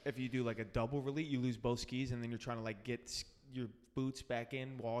like if you do like a double release, you lose both skis, and then you're trying to like get your boots back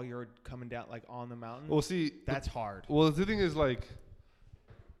in while you're coming down like on the mountain. Well, see, That's hard. well, the thing is, like,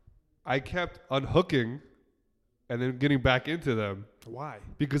 I kept unhooking and then getting back into them Why?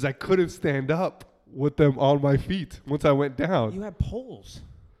 because I couldn't stand up with them on my feet once I went down. You have poles.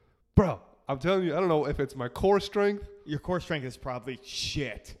 Bro, I'm telling you, I don't know if it's my core strength Your core strength is probably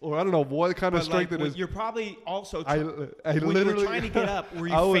shit. or I don't know what kind of But strength like, it is. you're probably also I when literally you were trying to get up, were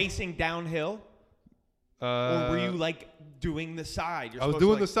you I was- facing downhill or were you like doing the side? You're I was supposed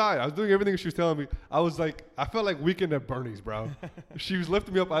doing to, the side. I was doing everything she was telling me. I was like, I felt like Weekend at Bernie's, bro. She was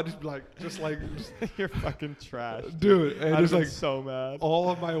lifting me up. I just You're fucking trash. dude, and I'd just have like been so mad. all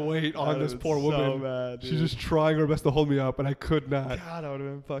of my weight on I'd this have poor been so woman. mad, She's dude. just trying her best to hold me up, and I could not. God, I would have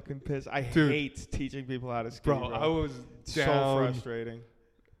been fucking pissed. I Dude. hate teaching people how to ski, Bro, I was so down frustrating.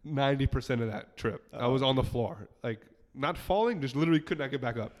 90% of that trip. I was on the floor, like not falling, just literally could not get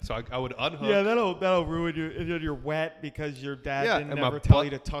back up. So I would unhook. Yeah, that'll ruin you if you're wet because your dad Yeah, didn't and my ever tell butt-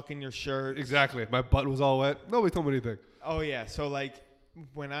 you to tuck in your shirt. Exactly. My butt was all wet. Nobody told me anything. Oh yeah, so like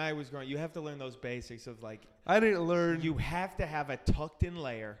when I was growing, you have to learn those basics of like I didn't learn. you have to have a tucked in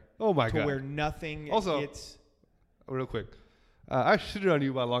layer Oh my to god. where nothing Also- gets. Real quick, I shitted on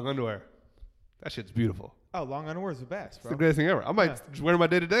you about long underwear. That shit's beautiful. Oh, long underwear is the best, It's the bro. greatest thing ever. I might Yeah. just wear them my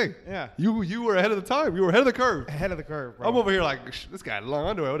day to day. Yeah, You were ahead of the time. You were ahead of the curve. ahead of the curve, bro. I'm over here like this guy long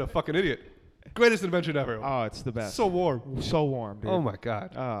underwear. What a fucking idiot. Greatest invention ever. Oh, it's the best. So warm. So warm, dude. Oh my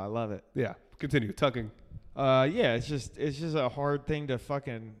god. Oh, I love it. Yeah. Continue tucking. Yeah, it's just a hard thing to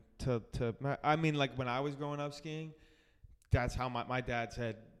fucking to. I mean, like when I was growing up skiing, that's how my dad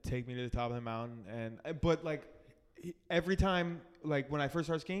said, take me to the top of the mountain, but like every time, like when I first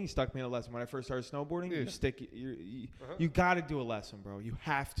started skiing, he stuck me in a lesson. When I first started snowboarding, you got to do a lesson, bro. You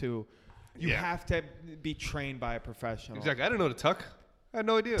have to. You Yeah. have to be trained by a professional. Exactly. I didn't know to tuck. I had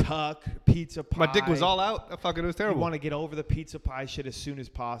no idea. Tuck, pizza pie. My dick was all out. That fucking was You terrible. want to get over the pizza pie shit as soon as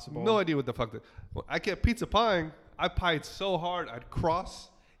possible. No idea what the fuck. Well, I kept pizza pieing. I pied so hard I'd cross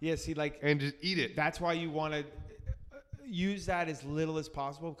Yeah, see, like and just eat it. that's why you want to use that as little as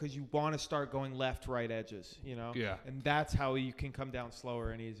possible because you want to start going left, right edges, you know? Yeah. And that's how you can come down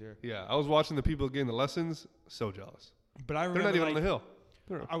slower and easier. Yeah. I was watching the people getting the lessons. So jealous. But I They're remember not even on like, the hill.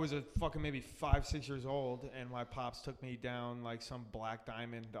 They're- I was a fucking maybe 5-6 years old, and my pops took me down like some black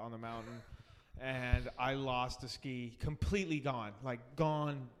diamond on the mountain, and I lost a ski, completely gone, like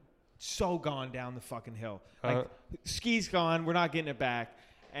gone, so gone down the fucking hill. Like ski's gone, we're not getting it back.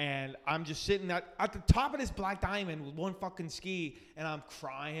 And I'm just sitting at the top of this black diamond with one fucking ski, and I'm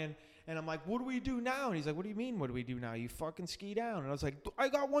crying. And I'm like, what do we do now? And he's like, what do you mean, what do we do now? You fucking ski down. And I was like, I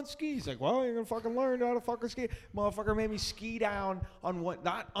got one ski. He's like, well, you're going to fucking learn how to fucking ski. Motherfucker made me ski down on one,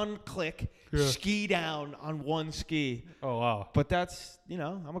 not unclick, ski down on one ski. Oh, wow. But that's,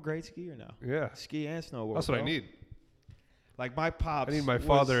 I'm a great skier now. Yeah. Ski and snowboard. That's what I bro. need. Like my pops. I need my was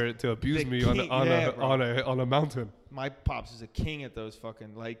father to abuse the me on king- a, on, yeah, a, bro. on a mountain. My pops is a king at those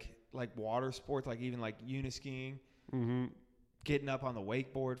fucking like water sports, like even like uniskiing. Mm-hmm. Getting up on the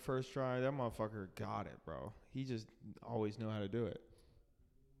wakeboard first try, that motherfucker got it, bro. He just always knew how to do it.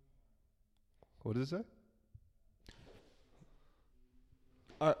 What does it say?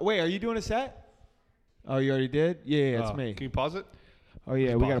 Wait, are you doing a set? Oh, you already did? Yeah, it's Oh, me. Can you pause it? Oh, yeah,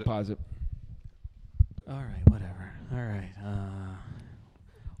 Just we pause got to it. pause it. All right, whatever. All right.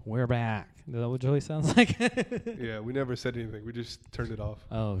 We're back. Is that what Joey sounds like? Yeah, we never said anything. We just turned it off.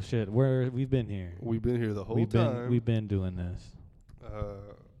 Oh shit. We've been here. We've been here the whole We've time. been doing this.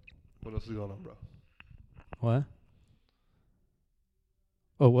 What else is going on, bro? What?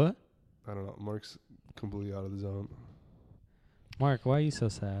 Oh, what? I don't know. Mark's completely out of the zone. Mark, why are you so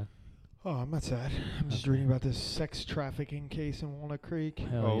sad? Oh, I'm not sad. I'm just Okay. reading about this sex trafficking case in Walnut Creek.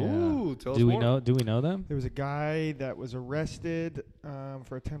 Hell yeah. Tell us Do we more. know? Do we know them? There was a guy that was arrested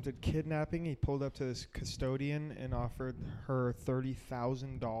for attempted kidnapping. He pulled up to this custodian and offered her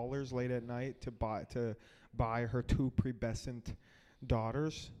 $30,000 late at night to buy her 2 pubescent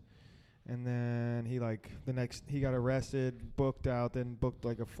daughters. And then he got arrested, booked out, then booked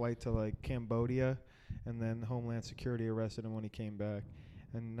like a flight to like Cambodia, and then Homeland Security arrested him when he came back.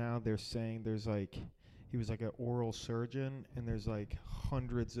 And now they're saying he was like an oral surgeon, and there's like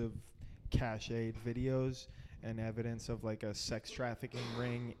hundreds of cached videos and evidence of like a sex trafficking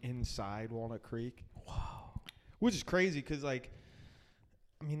ring inside Walnut Creek. Wow. Which is crazy because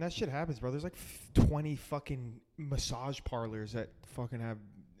that shit happens, bro. There's like 20 fucking massage parlors that fucking have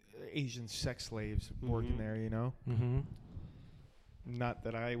Asian sex slaves working there, you know? Mm-hmm. Not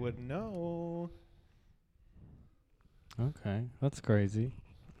that I would know. Okay, that's crazy.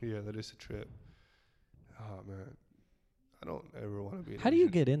 Yeah, that is a trip. Oh man, I don't ever want to be. How do you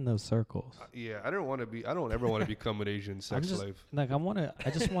get in those circles? Yeah, I don't ever want to become an Asian sex just- slave. Like, I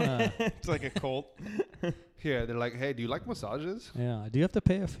just want to. It's like a cult. Yeah, they're like, hey, do you like massages? Yeah. Do you have to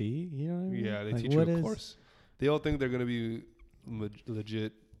pay a fee? You know what I mean? Yeah, they Like, teach you what a is- course. They all think they're gonna be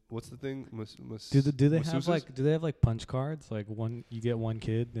legit. What's the thing? Do they masseuses? have like punch cards? Like you get one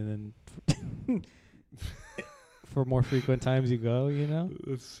kid, and then for more frequent times you go. You know.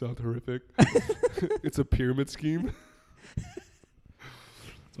 That sounds horrific. It's a pyramid scheme.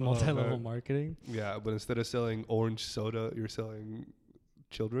 It's multi-level man. marketing. Yeah, but instead of selling orange soda, you're selling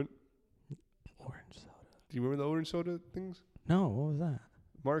children. Orange soda. Do you remember the orange soda things? No, what was that?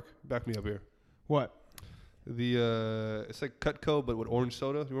 Mark, back me up here. What? It's like Cutco, but with orange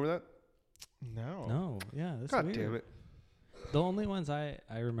soda. Do you remember that? No. No, yeah, that's God weird. damn it. The only ones I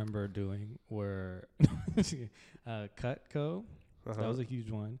remember doing were Cutco. Uh-huh. That was a huge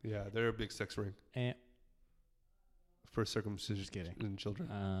one. Yeah, they're a big sex ring And for circumcision Just kidding. in children.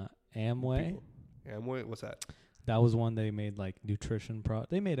 Amway. People. Amway, what's that? That was one they made like nutrition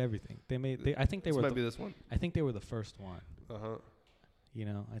They made everything. I think they This were. might be this one. I think they were the first one. Uh huh. You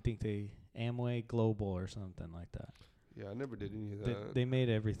know, I think Amway Global or something like that. Yeah, I never did any of that. They made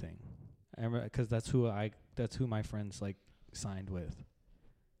everything. I remember because that's who my friends like signed with,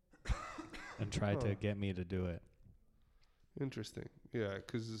 and tried to get me to do it. Interesting. Yeah,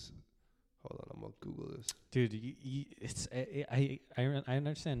 because hold on, I'm gonna Google this. Dude, I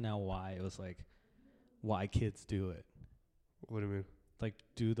understand now why it was like why kids do it. What do you mean? Like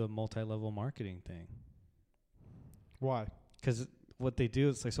do the multi-level marketing thing. Why? Because what they do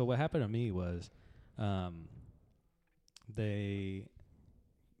is like, so what happened to me was, they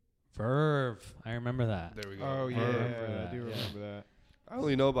Verve. I remember that. There we go. Oh, yeah. Verve. I do Yeah. remember that. I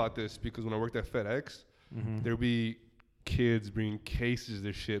only know about this because when I worked at FedEx, Mm-hmm. there'd be kids bringing cases of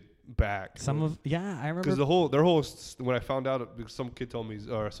their shit back. I remember. Because when I found out, because some kid told me,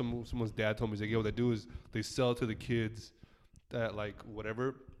 or someone's dad told me, he's like, yo, what they do is they sell it to the kids at like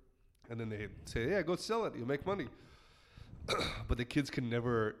whatever, and then they say, yeah, go sell it, you'll make money. But the kids can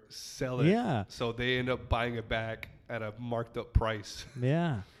never sell it. Yeah. So they end up buying it back at a marked up price.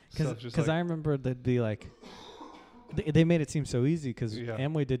 Yeah. So it's just Because like- I remember they'd be like, they made it seem so easy because Yeah.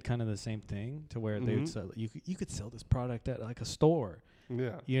 Amway did kind of the same thing to where they would Mhm. sell, you could sell this product at like a store.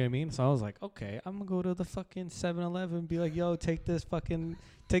 Yeah. You know what I mean? So I was like, okay, I'm gonna go to the fucking 7-Eleven and be like, yo, let's get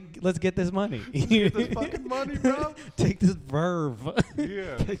this money. Get this fucking money, bro. Take this Verve.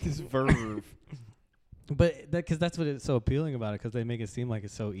 Yeah. Take this Verve. But because that's what it's so appealing about it, because they make it seem like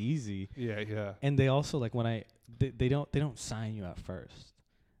it's so easy. Yeah, yeah. And they also like they don't sign you at first.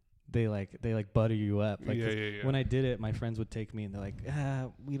 They butter you up. Like, 'cause yeah. when I did it, my friends would take me and they're like,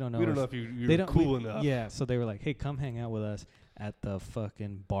 we don't know. We don't know if you're they don't cool enough. Yeah, so they were like, hey, come hang out with us at the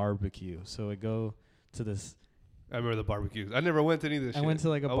fucking barbecue. So I go to this. I remember the barbecues. I never went to any of this I shit. went to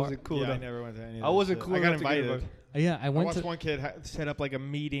like a I bar. wasn't cool Yeah, I enough. never went to any of I that wasn't shit. cool I got enough to get invited. invited. Yeah, I I went watched to one kid set up like a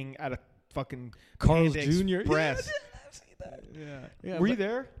meeting at a fucking Carl's Panda Jr. Express. Yeah, Yeah. Were you but-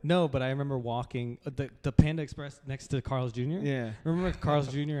 there? No, but I remember walking the Panda Express next to Carl's Jr. Yeah. Remember Carl's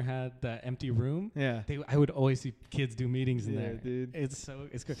Jr. had that empty room? Yeah. I would always see kids do meetings in Yeah, there. dude. It's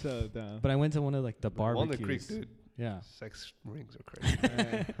great. So dumb. But I went to one of like the Walnut barbecues. Creek, dude. Yeah. Sex rings are crazy.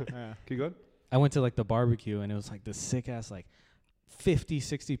 Yeah. Keep going. I went to like the barbecue, and it was like this sick ass like 50,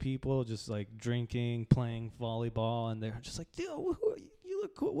 60 people just like drinking, playing volleyball, and they're just like, yo, you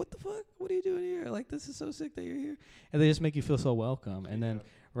look cool. What the fuck? What are you doing here? Like, this is so sick that you're here. And they just make you feel so welcome. And then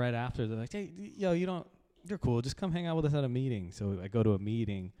right after, they're like, hey, yo, you're cool. Just come hang out with us at a meeting. So I go to a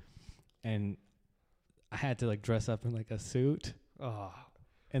meeting, and I had to like dress up in like a suit. Oh.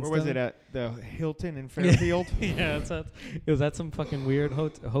 And Where was stuff. it at? The Hilton in Fairfield? Yeah, it was at some fucking weird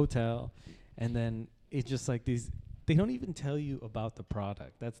hotel. And then it's just like these. They don't even tell you about the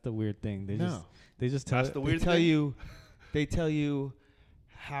product. That's the weird thing. They just tell. That's the weird They tell thing. you. They tell you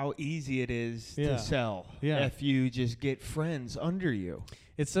how easy it is Yeah. to sell. Yeah. If you just get friends under you.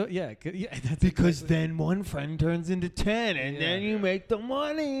 It's so yeah. That's Because exactly- then one friend turns into 10, and then you make the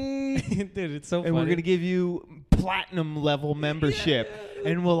money. dude, it's so. And funny. we're going to give you platinum level membership.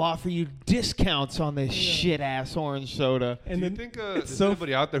 And we'll offer you discounts on this shit ass orange soda. Do And you then think it's there's so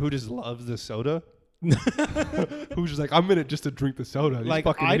anybody out there who just loves the soda? Who's just like, I'm in it just to drink the soda. These Like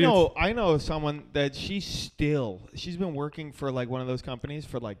fucking I idiots. know someone that she's been working for like one of those companies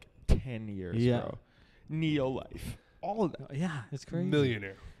for like 10 years, Yeah. bro. Neolife. All of that. yeah, it's crazy,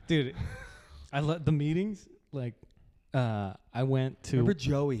 millionaire. dude. I love the meetings. Like, I went to Remember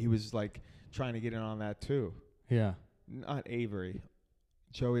Joey? He was like trying to get in on that too. yeah. Not Avery.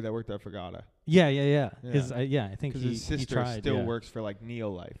 Joey that worked at Fregata. Yeah. Yeah. I think Because he his sister tried, still yeah. works for like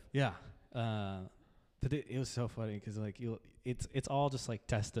Neolife. Yeah. But it was so funny because like it's all just like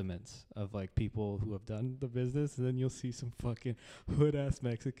testaments of like people who have done the business, and then you'll see some fucking hood ass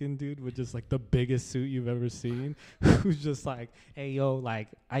Mexican dude with just like the biggest suit you've ever seen, who's just like, hey yo, like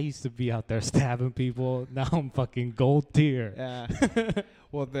I used to be out there stabbing people, now I'm fucking gold tier. Yeah.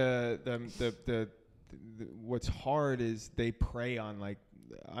 Well, the what's hard is they prey on like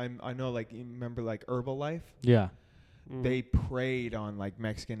I know like you remember like Herbalife. Yeah. They preyed on like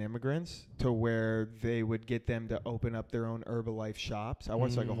Mexican immigrants to where they would get them to open up their own Herbalife shops. I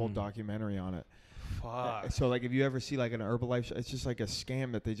watched like a whole documentary on it. Fuck. So like if you ever see like an Herbalife, it's just like a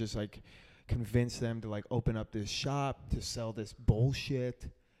scam that they just like convince them to like open up this shop to sell this bullshit,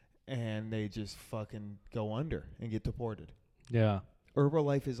 and they just fucking go under and get deported. Yeah.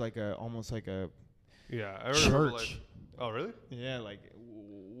 Herbalife is like almost like a Yeah, I remember. church. Oh, really? Yeah, like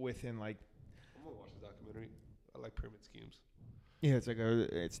within like I'm gonna watch the documentary. I like pyramid schemes. yeah,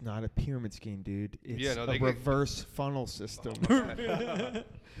 it's not a pyramid scheme, dude. It's Yeah, no, a they get- reverse funnel system.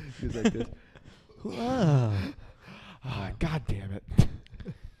 He's like this. Ah, God damn it.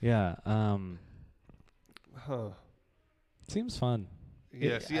 Yeah. Huh. Seems fun.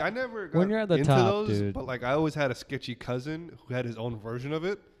 Yeah, see, I never got when you're at the into top, those, dude. but like I always had a sketchy cousin who had his own version of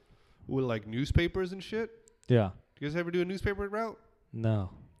it with like newspapers and shit. Yeah. You guys ever do a newspaper route?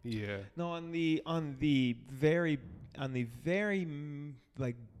 No. Yeah. No, on the very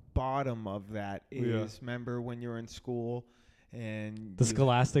like bottom of that is Yeah. remember when you were in school and The you-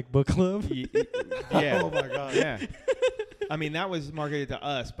 Scholastic Book Club. yeah. Oh my god. Yeah. I mean that was marketed to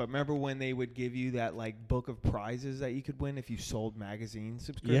us, but remember when they would give you that like book of prizes that you could win if you sold magazine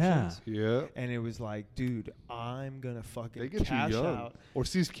subscriptions? Yeah. And it was like, dude, I'm gonna fucking They get cash you young. out. Or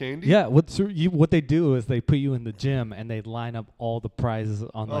See's Candy. Yeah, what they do is they put you in the gym and they line up all the prizes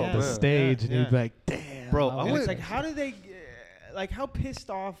on like Oh, the man. stage, and Yeah, you'd be yeah. like, "Damn, Bro, I I And was- it's went- like, how do they, like, how pissed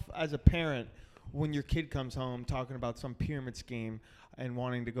off as a parent when your kid comes home talking about some pyramid scheme and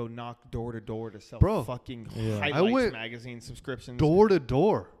wanting to go knock door to door to sell Bro, fucking Yeah. I Highlights went magazine subscriptions? Door to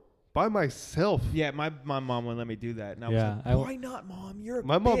door by myself. Yeah, my mom wouldn't let me do that. And I Yeah, was I like, why not, Mom? You're a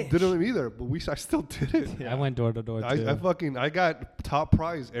My mom bitch." didn't either, but I still did it. Yeah. I went door to door too. I got top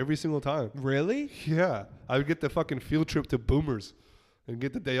prize every single time. Really? Yeah, I would get the fucking field trip to Boomers, and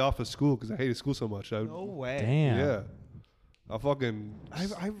get the day off of school because I hated school so much. No way. Damn. Yeah, I fucking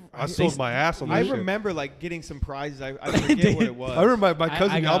I sold my ass on that I shit. remember like getting some prizes. I forget what it was. I remember my I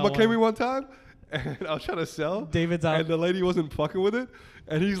cousin got Alma came one. in one time, and I was trying to sell. David's out. And the lady wasn't fucking with it,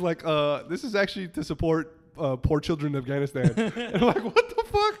 and he's like, "This is actually to support poor children in Afghanistan." And I'm like, "What the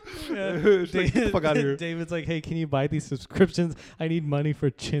fuck?" She's like, "Get the fuck out of here." David's like, hey, can you buy these subscriptions? I need money for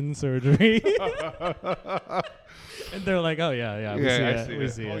chin surgery. And they're like, oh yeah, we Yeah, see I it. see We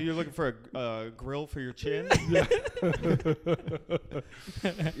it. see Oh, it. you're looking for a grill for your chin?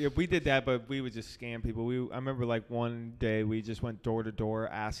 Yeah, we did that, but we would just scam people. I remember like one day we just went door to door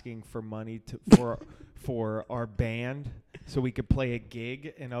asking for money for our band so we could play a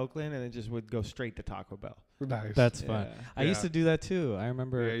gig in Oakland, and then just would go straight to Taco Bell. Nice. That's fun. Yeah. I used Yeah. to do that too. I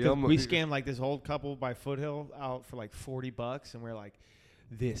remember. Yeah, 'Cause yeah, we scammed like this old couple by Foothill out for like $40, and we're like,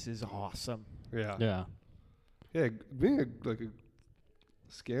 "This is awesome." yeah. Yeah. Yeah, being a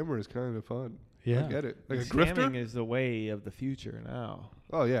scammer is kind of fun. Yeah. I get it. Like a Scamming grifter. is the way of the future now.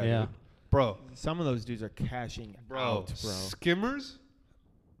 Oh yeah. Yeah. dude. bro. Some of those dudes are cashing out, bro. Skimmers,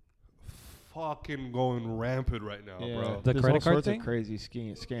 fucking going rampant right now, bro. The There's credit all card sorts thing? of crazy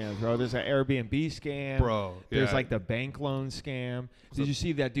scams, bro. There's an Airbnb scam, Bro, There's yeah. like the bank loan scam. Did you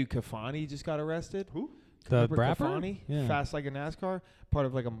see that dude Kafani just got arrested? Who? The Remember rapper? Kafani? Yeah. Fast like a NASCAR, part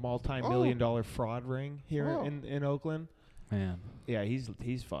of like a multi-million-dollar fraud ring here Oh. in Oakland. Man, Yeah, he's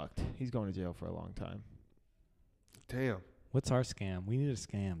fucked. He's going to jail for a long time. Damn. what's our scam? We need a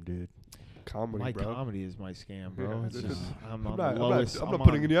scam, dude. Comedy, My bro. comedy is my scam, bro. Yeah, It's this just is- I'm on not- the lowest. I'm not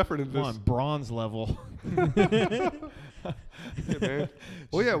putting any effort into I'm this. on bronze level. Yeah, man.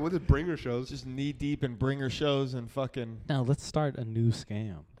 Well, yeah, with the bringer shows. Just knee deep in bringer shows and fucking. Now let's start a new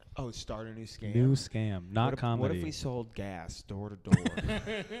scam. Oh, start a new scam. New scam, not what if, comedy. What if we sold gas door to door?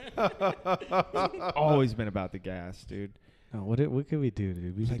 Always been about the gas, dude. No, what could we do,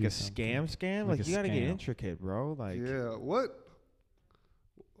 dude? We could Like do a something. scam? Like Like a you gotta get scam. intricate, bro. Like Yeah, what?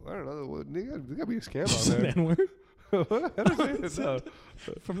 I don't know. There gotta be a scam out there. N-word I didn't say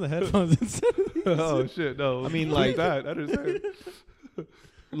it, from the headphones. no. Oh shit, no. I mean, Delete like- that. I didn't say it.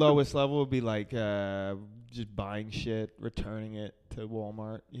 lowest level would be like just buying shit, returning it to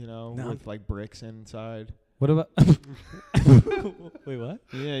Walmart, No. with like bricks inside. What about? Wait, what?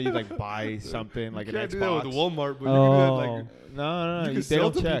 Yeah, you like buy something like You an can't Xbox. do that with Walmart, but you can do that like No, You can they sell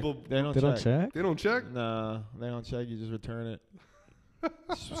don't to check. people- They don't They don't check. check. they don't check, No, they don't check. You just return it.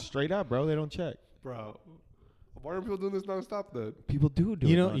 Straight up, bro. They don't check. bro. Why are people doing this nonstop then? People do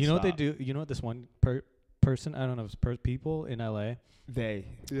You it know what they nonstop. do. You know what this one person. I don't know. If it's people in LA. They.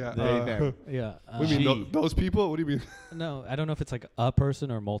 Yeah. They, them. Yeah. What do you mean? She. Those people? What do you mean? No, I don't know if it's like a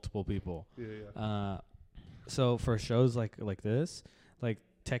person or multiple people. Yeah. So for shows like this, like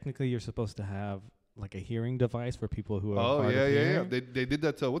technically you're supposed to have like a hearing device for people who are Oh hard yeah, of yeah, yeah. hearing. They did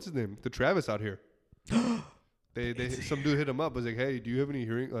that to what's his name? To Travis out here. They some dude hit him up. Was like, hey, do you have any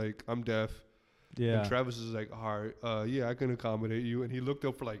hearing? Like, I'm deaf. Yeah. And Travis is like, all right, yeah, I can accommodate you. And he looked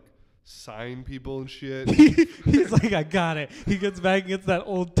up for like sign people and shit. He's like, I got it. He gets back and gets that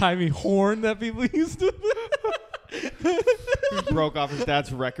old timey horn that people used to. He broke off his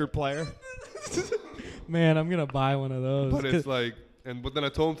dad's record player. Man, I'm gonna buy one of those. But it's like, but then I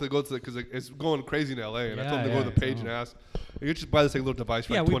told him to go to because it's going crazy in LA, and I told him to Yeah, go to the yeah, page and ask. You could just buy this like little device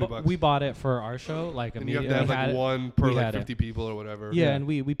for yeah, like we, $20. we bought it for our show. Like and you have to immediately have had like it. one per We like had it. 50 people or whatever. Yeah, and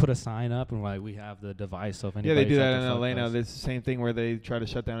we put a sign up and like we have the device. So if Yeah, anybody they do tried that to in fuck LA now. us- It's the same thing where they try to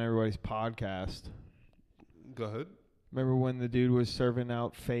shut down everybody's podcast. Go ahead. Remember when the dude was serving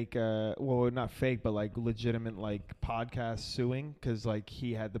out fake, well, not fake, but like legitimate like podcast suing because like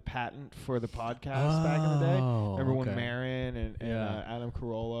he had the patent for the podcast back in the day. Oh, Remember when okay. Marin and Yeah. Adam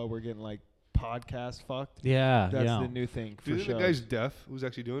Carolla were getting like podcast fucked? Yeah, That's yeah. the new thing Do for you think shows. the guy's deaf who's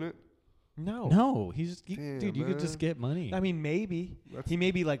actually doing it? No. No, he's Damn, dude. You could man. just get money. I mean, maybe. That's- He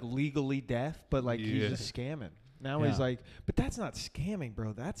may be like legally deaf, but like Yeah. he's just scamming. Now Yeah. he's like, but that's not scamming,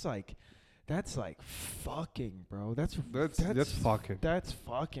 bro. That's like fucking, bro. That's fucking. That's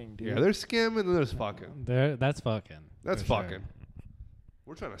fucking, dude. Yeah, there's scamming and there's fucking. That's fucking. That's for sure. fucking.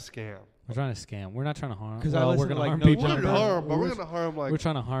 We're trying to scam. We're trying to scam. We're not trying to harm. 'Cause I well, we're listen to, gonna like, harm No people. We're Jumper. gonna harm, but We're we're gonna harm like We're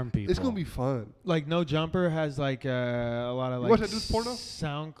trying to harm people. it's gonna be fun. Like No Jumper has like a lot of You like watch that dude's porno?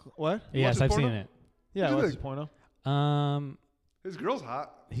 sound. What? You Yes, watch his I've porno? seen it. Yeah, What'd you what's think? his porno? His girl's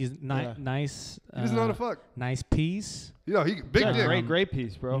hot. He's Yeah. nice. He doesn't know how to fuck. Nice piece. You know, he big Yeah, dick. great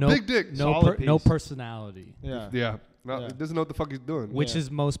piece, bro. No, Big dick. No, Solid no piece. personality. Yeah, Yeah. No, Yeah. he doesn't know what the fuck he's doing. Which Yeah.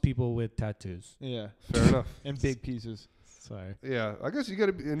 is most people with tattoos. yeah, Fair enough. and big pieces. Sorry. Yeah, I guess you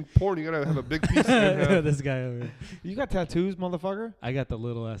gotta be in porn. You gotta have a big piece. And, This guy over here. You got tattoos, motherfucker? I got the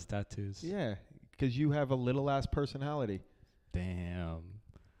little ass tattoos. Yeah, because you have a little ass personality. Damn.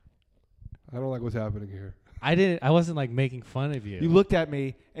 I don't like what's happening here. I wasn't like making fun of you. You looked at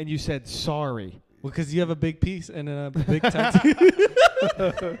me and you said sorry. Well, because you have a big piece and a big tattoo.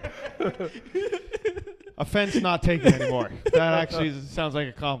 Offense not taken anymore. That actually sounds like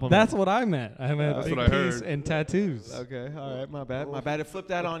a compliment. That's what I meant. I meant That's big what I piece heard. and tattoos. okay. All right, my bad. My bad. I flipped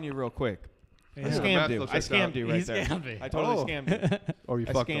that on you real quick. I Yeah. Matt scammed you. still I checks out. scammed you right He there. scammed me. I totally Oh. scammed you. Or you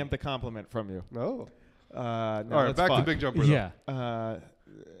I fucked scammed him. the compliment from you. No. No, All right, that's back to fine. Big Jumper. Though. Yeah.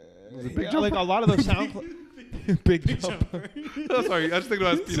 Is it Big Like Jumper? a lot of those sound. Big jumper. Oh, sorry, I just think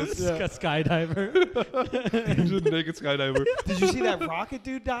about his penis. Skydiver. He's a naked skydiver. Did you see that rocket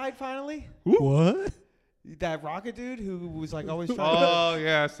dude died finally? What? That rocket dude who was like always trying Oh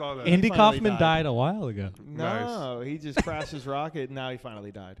yeah, I saw that. Andy finally Kaufman died. died a while ago. to. No, he just crashed his rocket and now he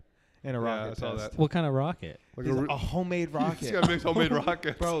finally died in a Yeah, rocket I saw test. that. What kind of rocket? Like He's a, a homemade This rocket. guy makes homemade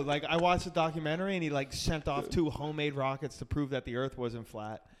rockets. Bro, like I watched the documentary and he like sent off 2 homemade rockets to prove that the Earth wasn't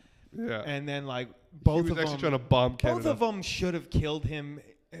flat, Yeah. and then like he both was of actually them, trying to bomb Canada. both of them should have killed him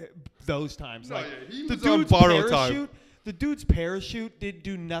those times. No, like yeah, he the was on dude's borrowed time. parachute. The dude's parachute did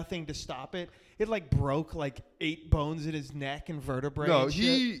do nothing to stop it. It like broke like 8 bones in his neck and vertebrae. No, and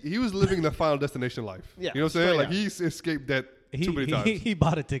shit. he was living the Final Destination life. Yeah, You know what I'm saying? straight Like, up. he escaped death too many times. He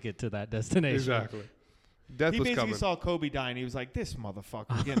bought a ticket to that destination. Exactly. Death He was basically coming. saw Kobe die, and he was like, "This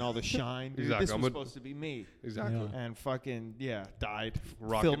motherfucker getting all the shine. Dude. Exactly. This I'm was a- supposed to be me." Exactly. Yeah. And fucking died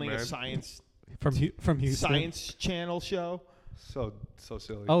Rocket filming Man. a science From Houston. Science Channel show. So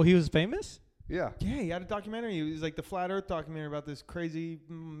silly. Oh, he was famous? Yeah. Yeah, he had a documentary. It was like the Flat Earth documentary about this crazy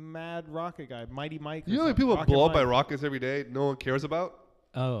mad rocket guy, Mighty Mike. You know how many people blow up by rockets every day no one cares about?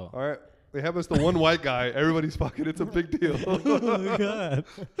 Oh. All right. It happens to one white guy. Everybody's fucking. It's a big deal. Oh, my God.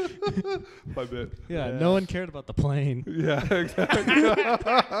 My bit. Yeah, no one cared about the plane. Yeah, exactly.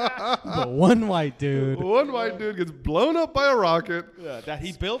 But one white dude. One white dude gets blown up by a rocket that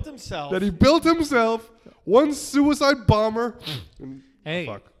he built himself. that he built himself. One suicide bomber. And Hey,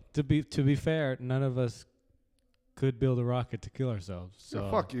 fuck. to be fair, none of us could build a rocket to kill ourselves. So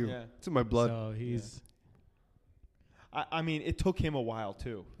Yeah, fuck you. Yeah. It's in my blood. So he's I mean, it took him a while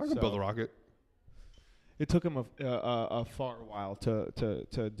too. I can build a rocket. It took him a far while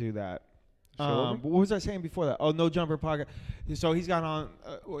to do that. Show me. What was I saying before that? Oh, No Jumper Podcast. So he's got on.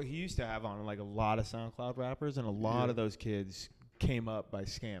 Well, he used to have on like a lot of SoundCloud rappers, and a lot of those kids came up by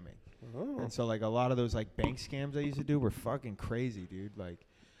scamming. Oh. And so like a lot of those like bank scams I used to do were fucking crazy, dude. Like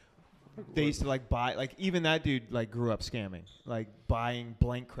they used to like buy like even that dude like grew up scamming, like buying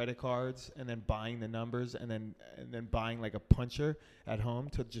blank credit cards and then buying the numbers and then buying like a puncher at home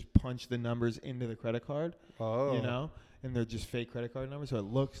to just punch the numbers into the credit card, Oh. you know? And they're just fake credit card numbers, so it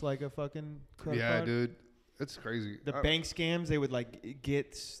looks like a fucking credit Yeah, card. dude. It's crazy. The bank scams, they would like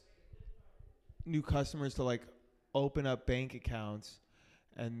get new customers to like open up bank accounts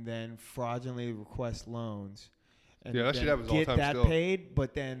and then fraudulently request loans. And Yeah, that shit then happens all the get time that still. paid,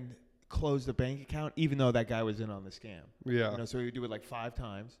 but then close the bank account, even though that guy was in on the scam. Yeah. You know, so he would do it like 5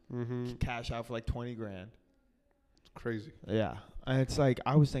 times, Mm-hmm. cash out for like 20 grand. It's crazy. Yeah. And it's like,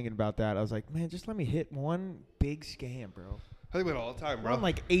 I was thinking about that. I was like, man, just let me hit one big scam, bro. I think about it all the time, bro. One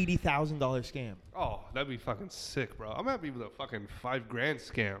like $80,000 scam. Oh, that'd be fucking sick, bro. I'm happy with a fucking $5,000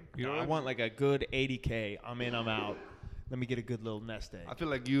 scam. You know I what I want like a good 80K. I'm in, I'm out. Let me get a good little nest egg. I feel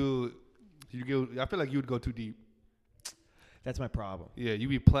like I feel like you would go too deep. That's my problem. Yeah, you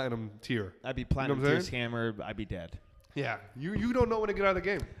be platinum tier. I'd be platinum what I'm tier scammer. I'd be dead. Yeah, you don't know when to get out of the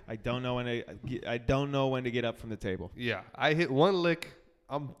game. I don't know when to get up from the table. Yeah, I hit one lick,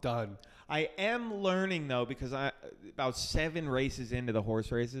 I'm done. I am learning though, because I about 7 races into the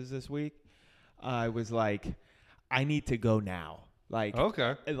horse races this week, I was like, I need to go now. Like,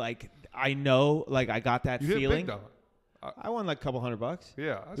 Okay, I know, like I got that you hit feeling. big though. I won like a couple $100.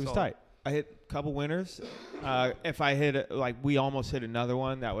 Yeah, It was tight. I hit a couple winners. If I hit we almost hit another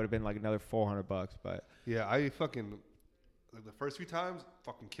one, that would have been like another $400. But Yeah, I fucking like the first few times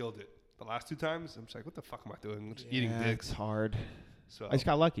fucking killed it. The last 2 times, I'm just like, what the fuck am I doing? I'm just eating yeah, dicks. it's hard. So I just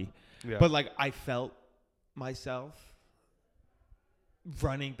got lucky. yeah, But like I felt myself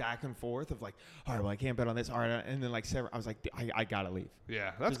running back and forth of like, all right, well I can't bet on this. All right, and then like I was like, I gotta leave.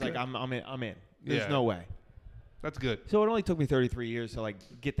 yeah, that's Just good. like I'm in. There's Yeah. no way. That's good. So it only took me 33 years to like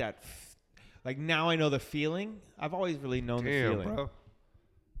get that. Like now I know the feeling. I've always really known the Damn, feeling bro, you're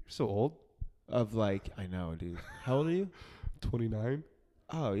so old. of like I know, dude. How old are you? 29.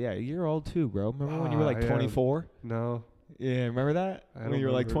 Oh yeah, you're old too, bro. Remember when you were Ah, like yeah. 24? No. Yeah, remember that? I When don't you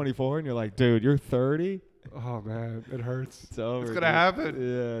were like remember. 24 and you're like, dude, you're 30. Oh man, it hurts. It's over. It's gonna dude.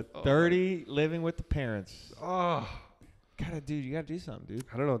 happen. Yeah, 30, living with the parents. Oh, You gotta do something, dude.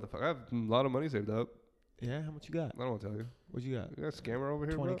 I don't know what the fuck. I have a lot of money saved up. Yeah, how much you got? I don't want to tell you. What you got? You got a scammer over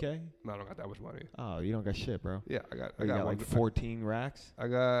here, bro? 20K? No, I don't got that much money. Oh, you don't got shit, bro. Yeah, I got You got one. like 14 racks. I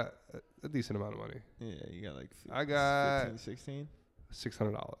got a decent amount of money. Yeah, you got like. I got 15, 16.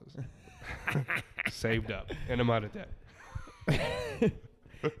 $600 saved up, and I'm out of debt.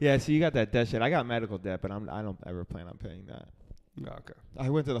 Yeah, so you got that debt shit. I got medical debt, but I don't ever plan on paying that. No, okay. I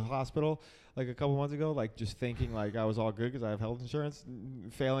went to the hospital like a couple months ago, like just thinking like I was all good because I have health insurance,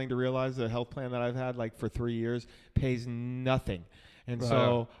 failing to realize the health plan that I've had like for 3 years pays nothing. And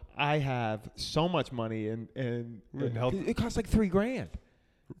so I have so much money and In health- it costs like $3,000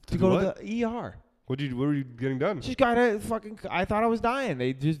 to do go what? to the ER. What were you getting done? Just got a fucking. I thought I was dying.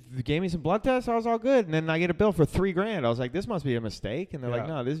 They just gave me some blood tests. I was all good, and then I get a bill for $3,000. I was like, "This must be a mistake." And they're like,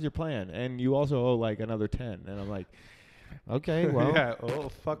 Yeah. "No, this is your plan, and you also owe like another 10." And I'm like, "Okay, well, yeah. Oh,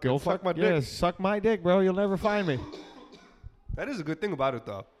 fuck. go suck my dick. Yeah, suck my dick, bro. You'll never find me." That is a good thing about it,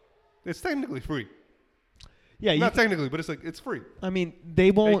 though. It's technically free. Yeah, Not technically, but it's like it's free. I mean,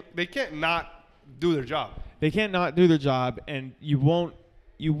 they won't. They can't not do their job. They can't not do their job, and you won't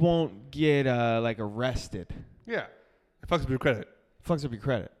you won't get like arrested. Yeah. It fucks up your credit. Fucks up your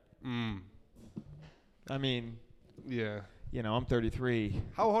credit. I mean, yeah. I'm 33.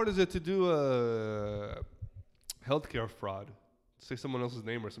 How hard is it to do a healthcare fraud? Say someone else's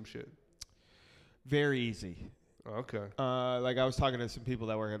name or some shit. Very easy. Oh, okay. Like I was talking to some people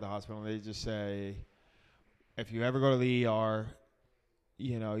that work at the hospital, and they just say, if you ever go to the ER,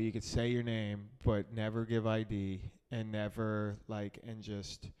 you could say your name, but never give ID and never and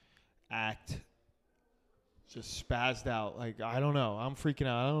just act just spazzed out. Like, I don't know. I'm freaking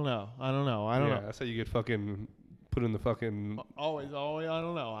out. I don't know. Yeah, that's how you get fucking put in the fucking... Always, I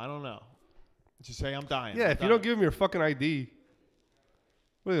don't know. Just say I'm dying. Yeah, if you don't give them your fucking ID,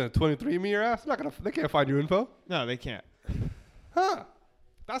 what are they gonna 23 me your ass? They can't find your info. No, they can't. Huh.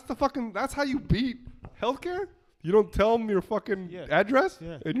 That's how you beat healthcare? You don't tell them your fucking address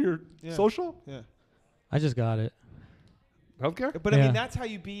and your social? Yeah. I just got it. Healthcare? But I mean, that's how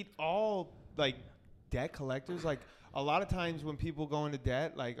you beat all debt collectors. Like a lot of times when people go into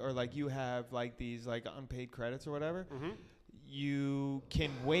debt, or you have these unpaid credits or whatever, you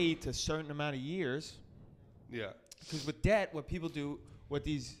can wait a certain amount of years. Yeah. Because with debt, what people do,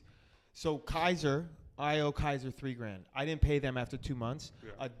 so Kaiser, I owe Kaiser $3,000. I didn't pay them after 2 months.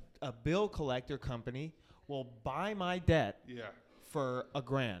 Yeah. A bill collector company will buy my debt for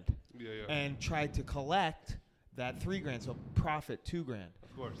 $1,000 and try to collect that $3,000, so profit $2,000.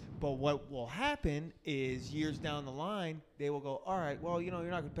 Of course. But what will happen is years down the line, they will go, all right, well, you're not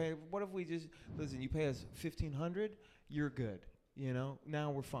going to pay. What if we just, listen, you pay us $1,500, you're good.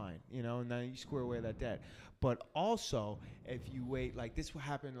 Now we're fine. And now you square away that debt. But also, if you wait, this will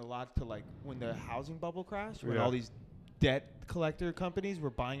happen a lot to when the housing bubble crashed, when all these debt collector companies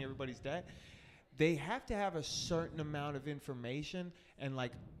were buying everybody's debt. They have to have a certain amount of information and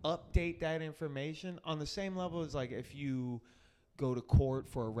update that information on the same level as if you go to court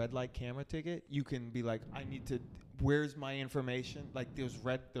for a red light camera ticket, you can be I need to, where's my information?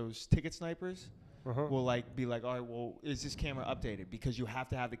 Those ticket snipers will be all right, well, is this camera updated? Because you have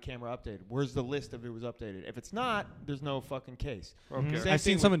to have the camera updated. Where's the list if it was updated? If it's not, there's no fucking case. Okay. I've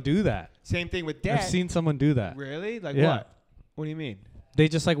seen someone do that. Same thing with debt. I've seen someone do that. Really? Yeah. What? What do you mean? They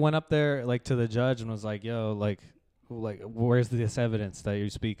just went up there to the judge and was like, yo, where's this evidence that you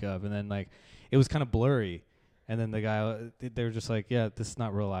speak of? And then it was kind of blurry. And then the guy, they were just yeah, this is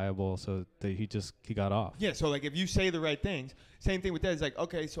not reliable. So he got off. Yeah. So if you say the right things, same thing with that. It's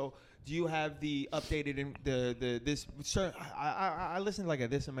okay, so do you have the updated this? Sir, I listened to a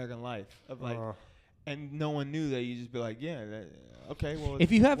This American Life of and no one knew that. You just be yeah, okay. Well,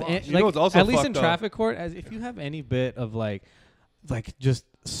 if you have also at least in up? traffic court, if you have any bit of just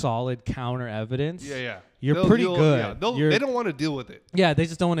solid counter evidence, you're pretty good. Yeah, they don't want to deal with it. Yeah, they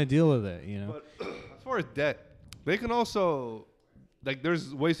just don't want to deal with it. But as far as debt, they can also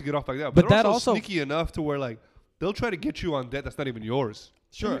there's ways to get off like that. But they're that also also sneaky enough to where they'll try to get you on debt that's not even yours.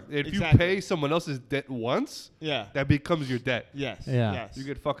 Sure. If exactly. you pay someone else's debt once, that becomes your debt. Yes. Yeah. Yes. You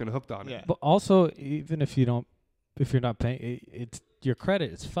get fucking hooked on it. But also, even if you're not paying, it's your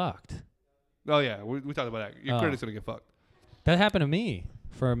credit is fucked. Oh yeah, we talked about that. Your credit's gonna get fucked. That happened to me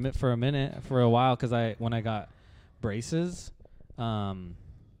for a minute, for a while, because when I got braces,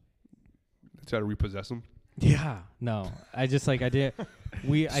 Try to repossess them. Yeah, no, I just I did.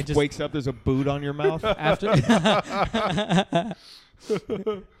 I just wakes up. There's a boot on your mouth after.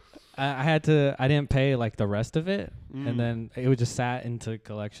 I didn't pay the rest of it, and then it would just sat into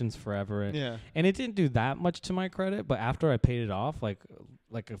collections forever. And it didn't do that much to my credit, but after I paid it off, like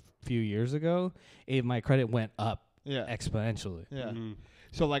a few years ago, my credit went up exponentially. Yeah. Mm-hmm.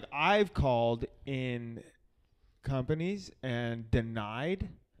 So I've called in companies and denied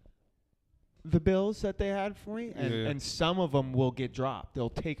the bills that they had for me, and some of them will get dropped. They'll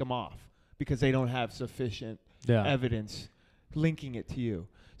take them off because they don't have sufficient evidence linking it to you.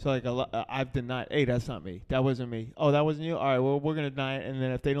 So I've denied. Hey, that's not me. That wasn't me. Oh, that wasn't you. All right. Well, we're gonna deny it, and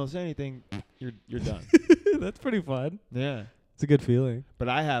then if they don't say anything, you're done. That's pretty fun. Yeah, it's a good feeling. But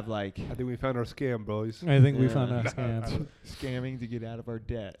I have I think we found our scam, boys. I think we found our scam. Scamming to get out of our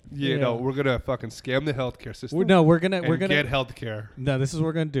debt. Yeah, no, we're gonna fucking scam the healthcare system. We're gonna get healthcare. No, this is what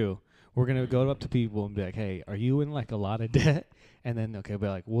we're gonna do. We're gonna go up to people and be like, "Hey, are you in a lot of debt?" And then be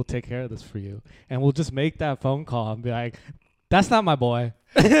like, "We'll take care of this for you." And we'll just make that phone call and be like, "That's not my boy.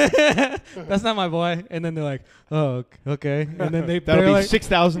 That's not my boy." And then they're like, "Oh, okay." And then that'll be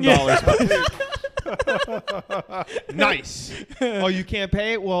 $6,000. Nice. Oh, you can't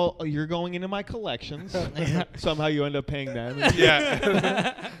pay it? Well, you're going into my collections. Somehow you end up paying them.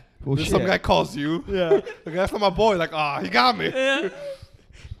 Yeah. Well, some guy calls you. Yeah. That's not my boy. He got me. Yeah.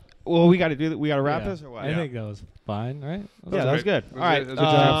 Well, we got to do that. We got to wrap Yeah. this or what? I think that was fine, right? Yeah, that was good. That was All right. great. That's a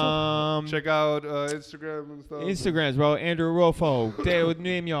good Um, Check out Instagram and stuff. Instagrams, bro. Andrew Rofo, Dale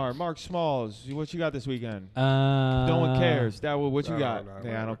Name Mark Smalls. What you got this weekend? No one cares. That what you No, got? no,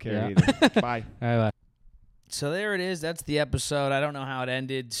 Yeah, I no. don't care Yeah. either. Bye. All right, bye. So there it is. That's the episode. I don't know how it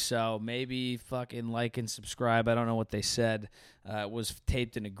ended, so maybe fucking like and subscribe. I don't know what they said. It was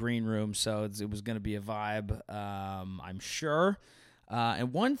taped in a green room, so it was going to be a vibe, I'm sure.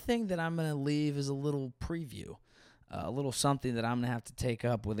 And one thing that I'm going to leave is a little preview, a little something that I'm going to have to take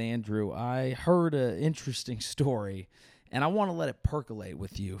up with Andrew. I heard an interesting story, and I want to let it percolate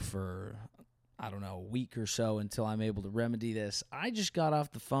with you for, I don't know, a week or so until I'm able to remedy this. I just got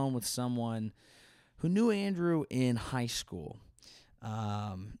off the phone with someone who knew Andrew in high school.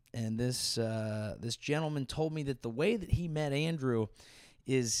 And this gentleman told me that the way that he met Andrew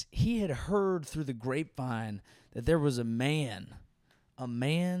is he had heard through the grapevine that there was a man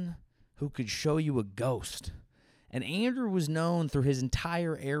who could show you a ghost. And Andrew was known through his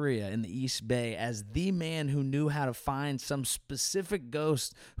entire area in the East Bay as the man who knew how to find some specific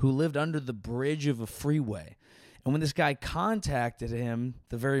ghost who lived under the bridge of a freeway. And when this guy contacted him,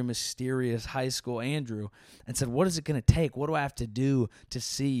 the very mysterious high school Andrew, and said, what is it going to take? What do I have to do to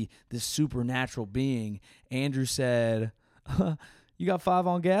see this supernatural being? Andrew said, you got 5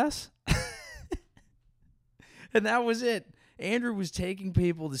 on gas? And that was it. Andrew was taking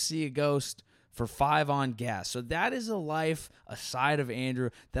people to see a ghost for 5 on gas. So that is a life, a side of Andrew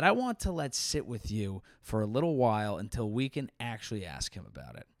that I want to let sit with you for a little while until we can actually ask him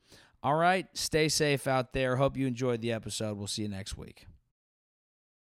about it. All right, stay safe out there. Hope you enjoyed the episode. We'll see you next week.